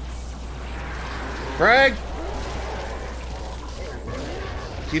 Bragg!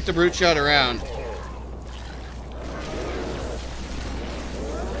 Keep the brute shot around.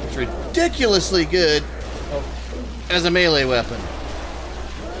 It's ridiculously good as a melee weapon.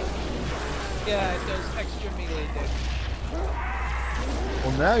 Yeah, it does extra melee damage.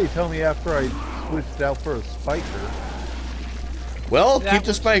 Well, now you tell me after I switched out for a spiker. Well, That keep the works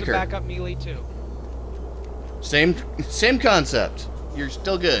as a spiker. backup melee too. Same concept. You're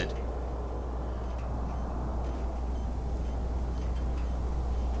still good.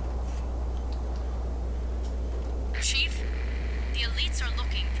 Chief, the elites are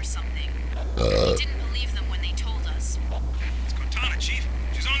looking for something. We didn't believe them when they told us. It's Cortana, Chief.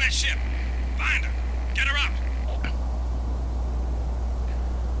 She's on that ship. Find her. Get her out.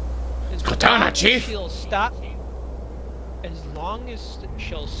 Cortana, Chief. She'll stop. As long as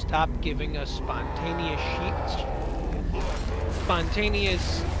she'll stop giving us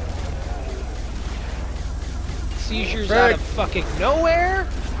spontaneous seizures out of fucking nowhere.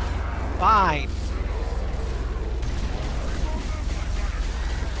 Fine.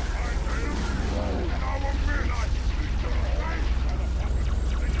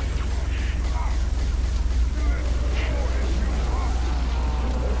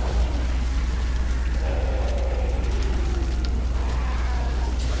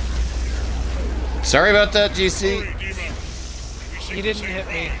 Sorry about that, GC. You didn't hit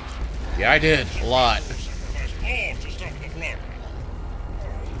me. Yeah, I did. A lot.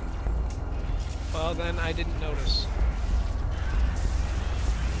 Well, then I didn't notice.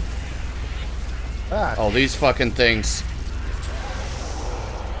 Ah, Oh, these fucking things.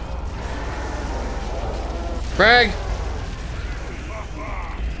 Bragg!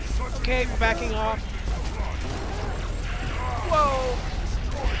 Okay, backing off. Whoa!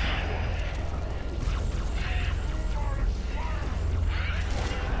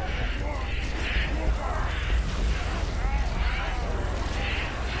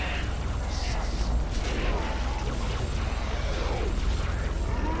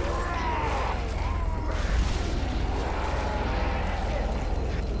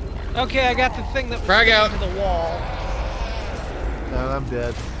 Okay, I got the thing that was Frag out. to the wall. no, I'm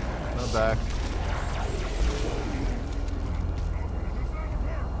dead. I'm back.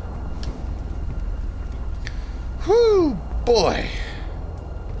 Whew, boy.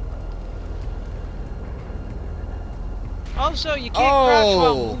 Also, you can't crouch while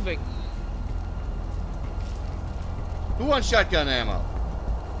Oh. moving. Who wants shotgun ammo?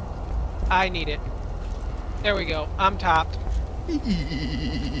 I need it. There we go. I'm topped.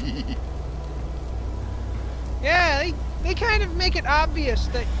 Yeah, they kind of make it obvious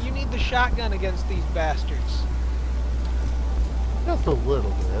that you need the shotgun against these bastards. Just a little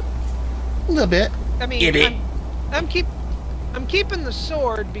bit. A little bit. I mean, Yeah, bit. I'm keeping the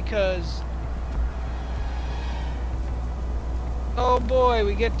sword because, oh boy,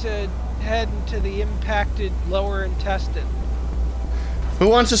 we get to head into the impacted lower intestine. Who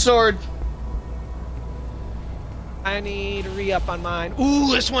wants a sword? I need a re-up on mine.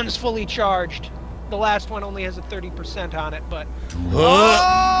 Ooh, this one's fully charged. The last one only has a 30% on it, but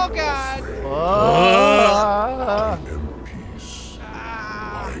oh god! Ah.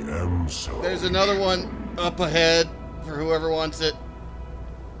 I am so. There's another one up ahead for whoever wants it.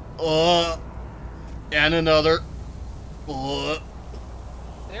 And another.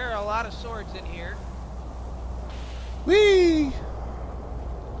 There are a lot of swords in here. Whee!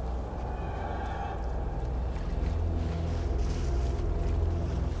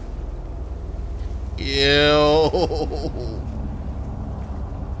 Ew.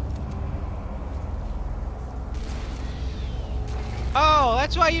 Oh,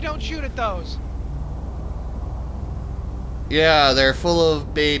 that's why you don't shoot at those. Yeah, they're full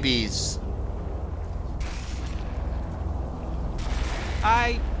of babies.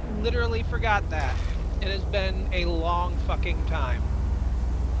 I literally forgot that. It has been a long fucking time.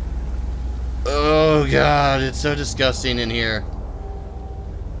 Oh god, it's so disgusting in here.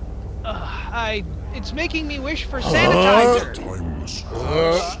 It's making me wish for sanitizer. Timeless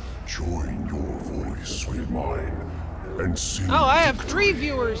past, join your voice with mine and sing. Oh, I have 3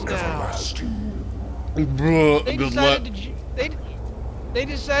 viewers now. Everlasting. They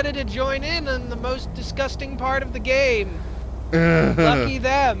decided to join in on the most disgusting part of the game. Lucky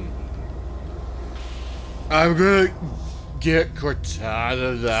them. I'm gonna get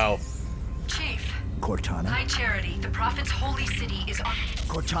Cortana now. Chief, Cortana? High Charity, the Prophet's holy city is on...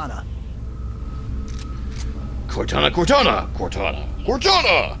 Cortana. Cortana, Cortana, Cortana,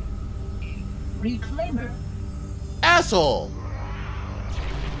 Cortana! Reclaimer. Asshole!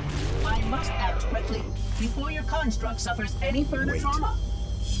 I must act quickly before your construct suffers any further trauma.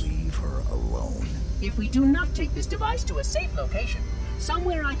 Leave her alone. If we do not take this device to a safe location,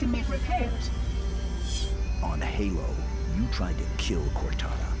 somewhere I can make repairs. On Halo, you tried to kill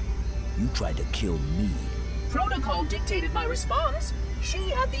Cortana. You tried to kill me. Protocol dictated my response. She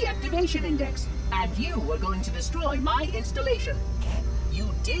had the activation index, and you were going to destroy my installation. You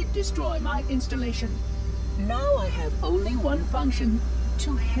did destroy my installation. Now I have only one function,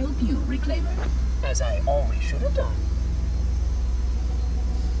 to help you, Reclaimer, as I always should have done.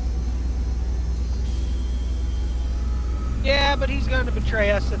 Yeah, but he's going to betray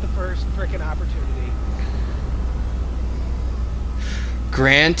us at the first frickin' opportunity.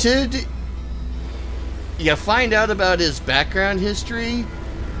 Granted, you find out about his background history.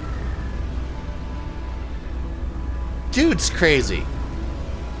 Dude's crazy.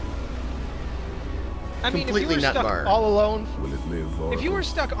 I mean, Completely if you were stuck nutbar. all alone, Will it live, if you were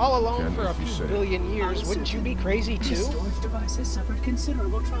stuck all alone for a few billion years, wouldn't you be crazy The too? storage device has suffered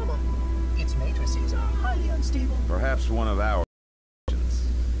considerable trauma. Its matrices are highly unstable. Perhaps one of our...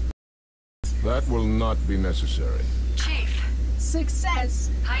 That will not be necessary. Chief.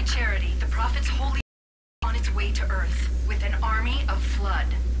 Success. High Charity, the Prophet's holy on its way to Earth with an army of Flood.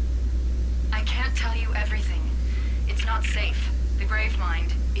 I can't tell you everything. It's not safe. The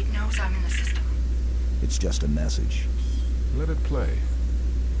Gravemind, it knows I'm in the system. It's just a message. Let it play.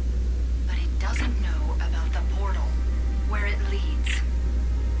 But it doesn't know about the portal, where it leads.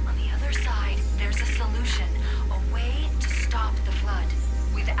 On the other side, there's a solution, a way to stop the Flood,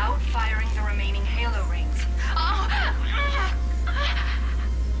 without firing the remaining Halo rings. Oh!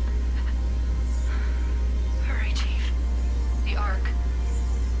 Hurry, Chief. The Ark.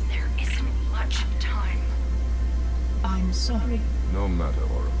 There isn't much time. I'm sorry. No matter,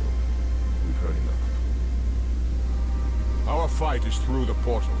 Oracle. We've heard enough. Our fight is through the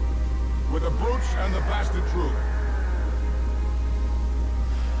portal, with the brutes and the bastard Droog.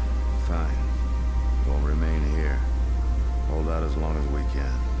 Fine. We'll remain here. Hold out as long as we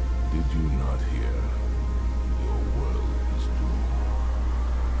can. Did you not hear? Your world is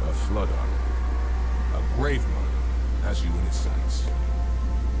doomed. A flood army, a Gravemind, has you in its sights.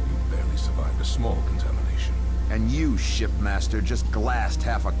 You barely survived a small contamination. And you, shipmaster, just glassed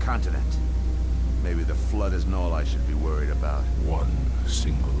half a continent. Maybe the flood isn't all I should be worried about. One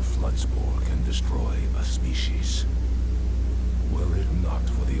single flood spore can destroy a species. Were it not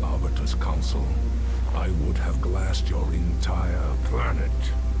for the Arbiter's Council, I would have glassed your entire planet.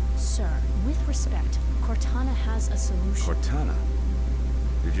 Sir, with respect, Cortana has a solution. Cortana?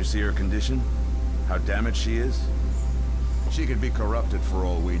 Did you see her condition? How damaged she is? She could be corrupted for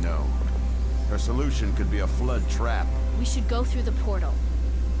all we know. Her solution could be a flood trap. We should go through the portal.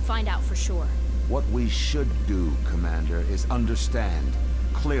 Find out for sure. What we should do, Commander, is understand,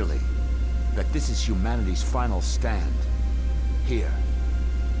 clearly, that this is humanity's final stand. Here,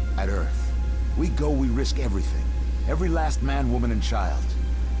 at Earth. We go, we risk everything. Every last man, woman, and child.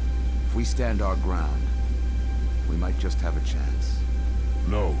 If we stand our ground, we might just have a chance.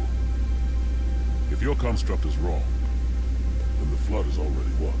 No. If your construct is wrong, then the flood is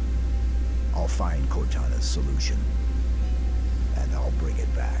already won. I'll find Cortana's solution. And I'll bring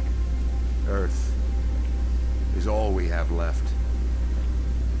it back. Earth is all we have left.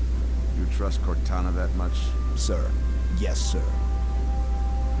 You trust Cortana that much? Sir. Yes, sir.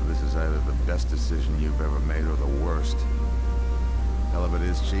 This is either the best decision you've ever made or the worst. Hell of it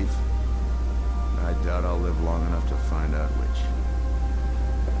is, Chief. I doubt I'll live long enough to find out which.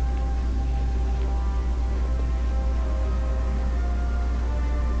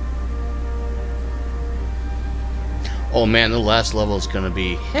 Oh man, the last level is gonna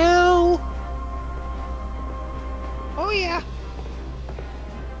be hell. Oh yeah.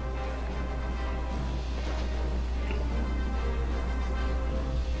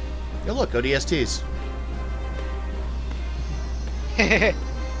 Yeah, look, ODSTs.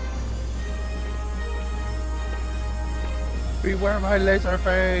 Beware my laser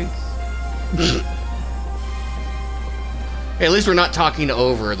face. Hey, at least we're not talking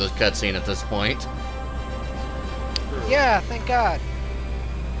over the cutscene at this point. Yeah, thank God.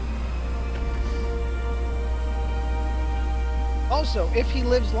 Also, if he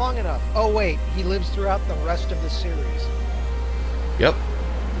lives long enough. Oh wait, he lives throughout the rest of the series. Yep.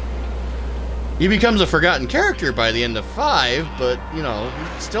 He becomes a forgotten character by the end of 5, but, you know,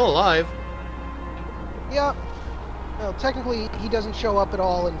 he's still alive. Yep. Well, technically, he doesn't show up at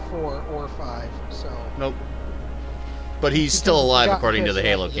all in 4 or 5, so... Nope. But he's still alive got according to the pissed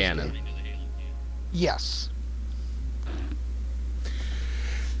Halo after this canon. game. Yes.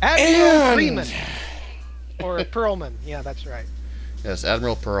 Admiral Freeman. Or Perlman. Yeah, that's right. Yes,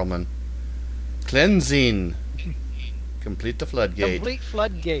 Admiral Perlman. Cleansing. Complete the floodgate. Complete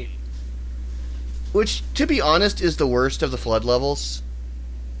floodgate. Which, to be honest, is the worst of the flood levels.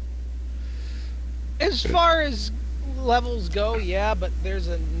 As far as levels go, yeah, but there's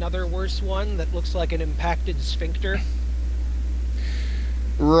another worse one that looks like an impacted sphincter.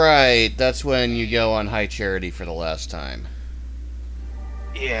 Right, that's when you go on High Charity for the last time.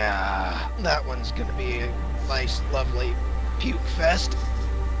 Yeah, that one's gonna be a nice, lovely puke fest.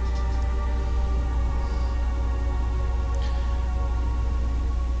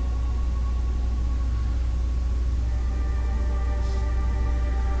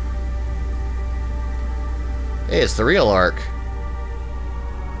 Hey, it's the real Ark.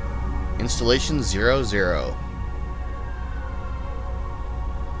 Installation 00.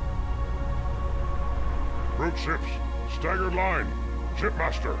 Brute ships, staggered line.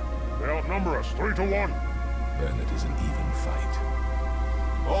 Shipmaster, they outnumber us 3 to 1. Then it is an even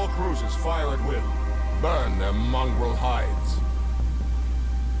fight. All cruisers fire at will. Burn their mongrel hides.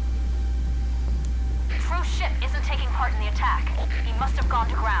 Crew's ship isn't taking part in the attack. He must have gone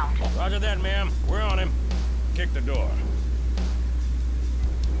to ground. Roger that, ma'am. We're on him. Kick the door.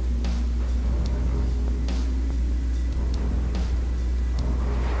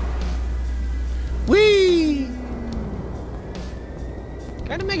 Whee!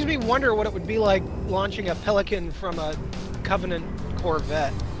 Kind of makes me wonder what it would be like launching a Pelican from a Covenant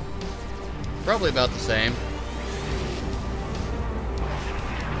Corvette. Probably about the same.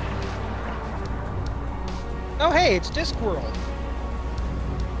 Oh, hey, it's Discworld.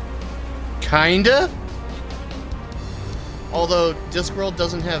 Kinda? Although Discworld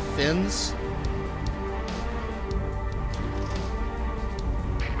doesn't have fins.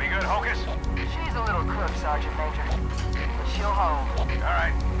 We good, Hocus? She's a little crook, Sergeant Major. But she'll hold. All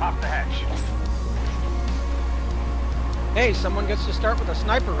right, pop the hatch. Hey, someone gets to start with a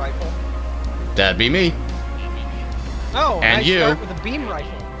sniper rifle. That'd be me. Oh, And I you. start with a beam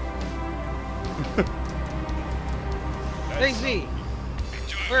rifle. Hey, Z.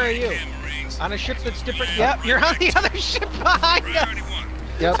 Where are you? On a ship that's different? Yep, you're on the other ship behind us.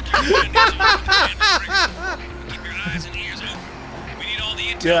 Yep. Keep your eyes and ears open. We need all the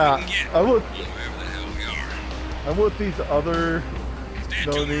intel we Yeah, can get. I'm with, Wherever the hell we are. I'm with these other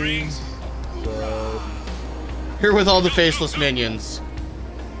Stand to, Marines. Here with all the faceless minions.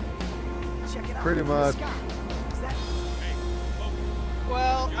 Pretty much.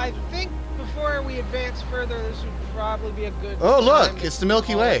 Well, I think before we advance further, this would probably be a good Oh, look, time to it's the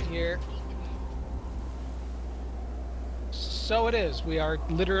Milky call Way. it here. So it is. We are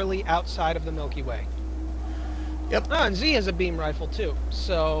literally outside of the Milky Way. Yep. Oh, and Z has a beam rifle too.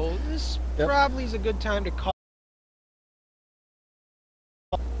 So this probably is a good time to call.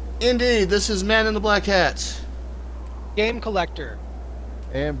 Indeed, this is Man in the Black Hat. Game Collector.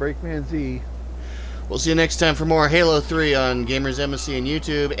 And Breakman Z. We'll see you next time for more Halo 3 on Gamers Embassy and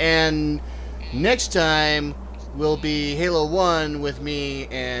YouTube. And next time will be Halo 1 with me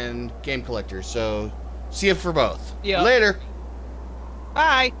and Game Collector. So see you for both. Yeah. Later.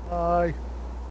 Bye. Bye.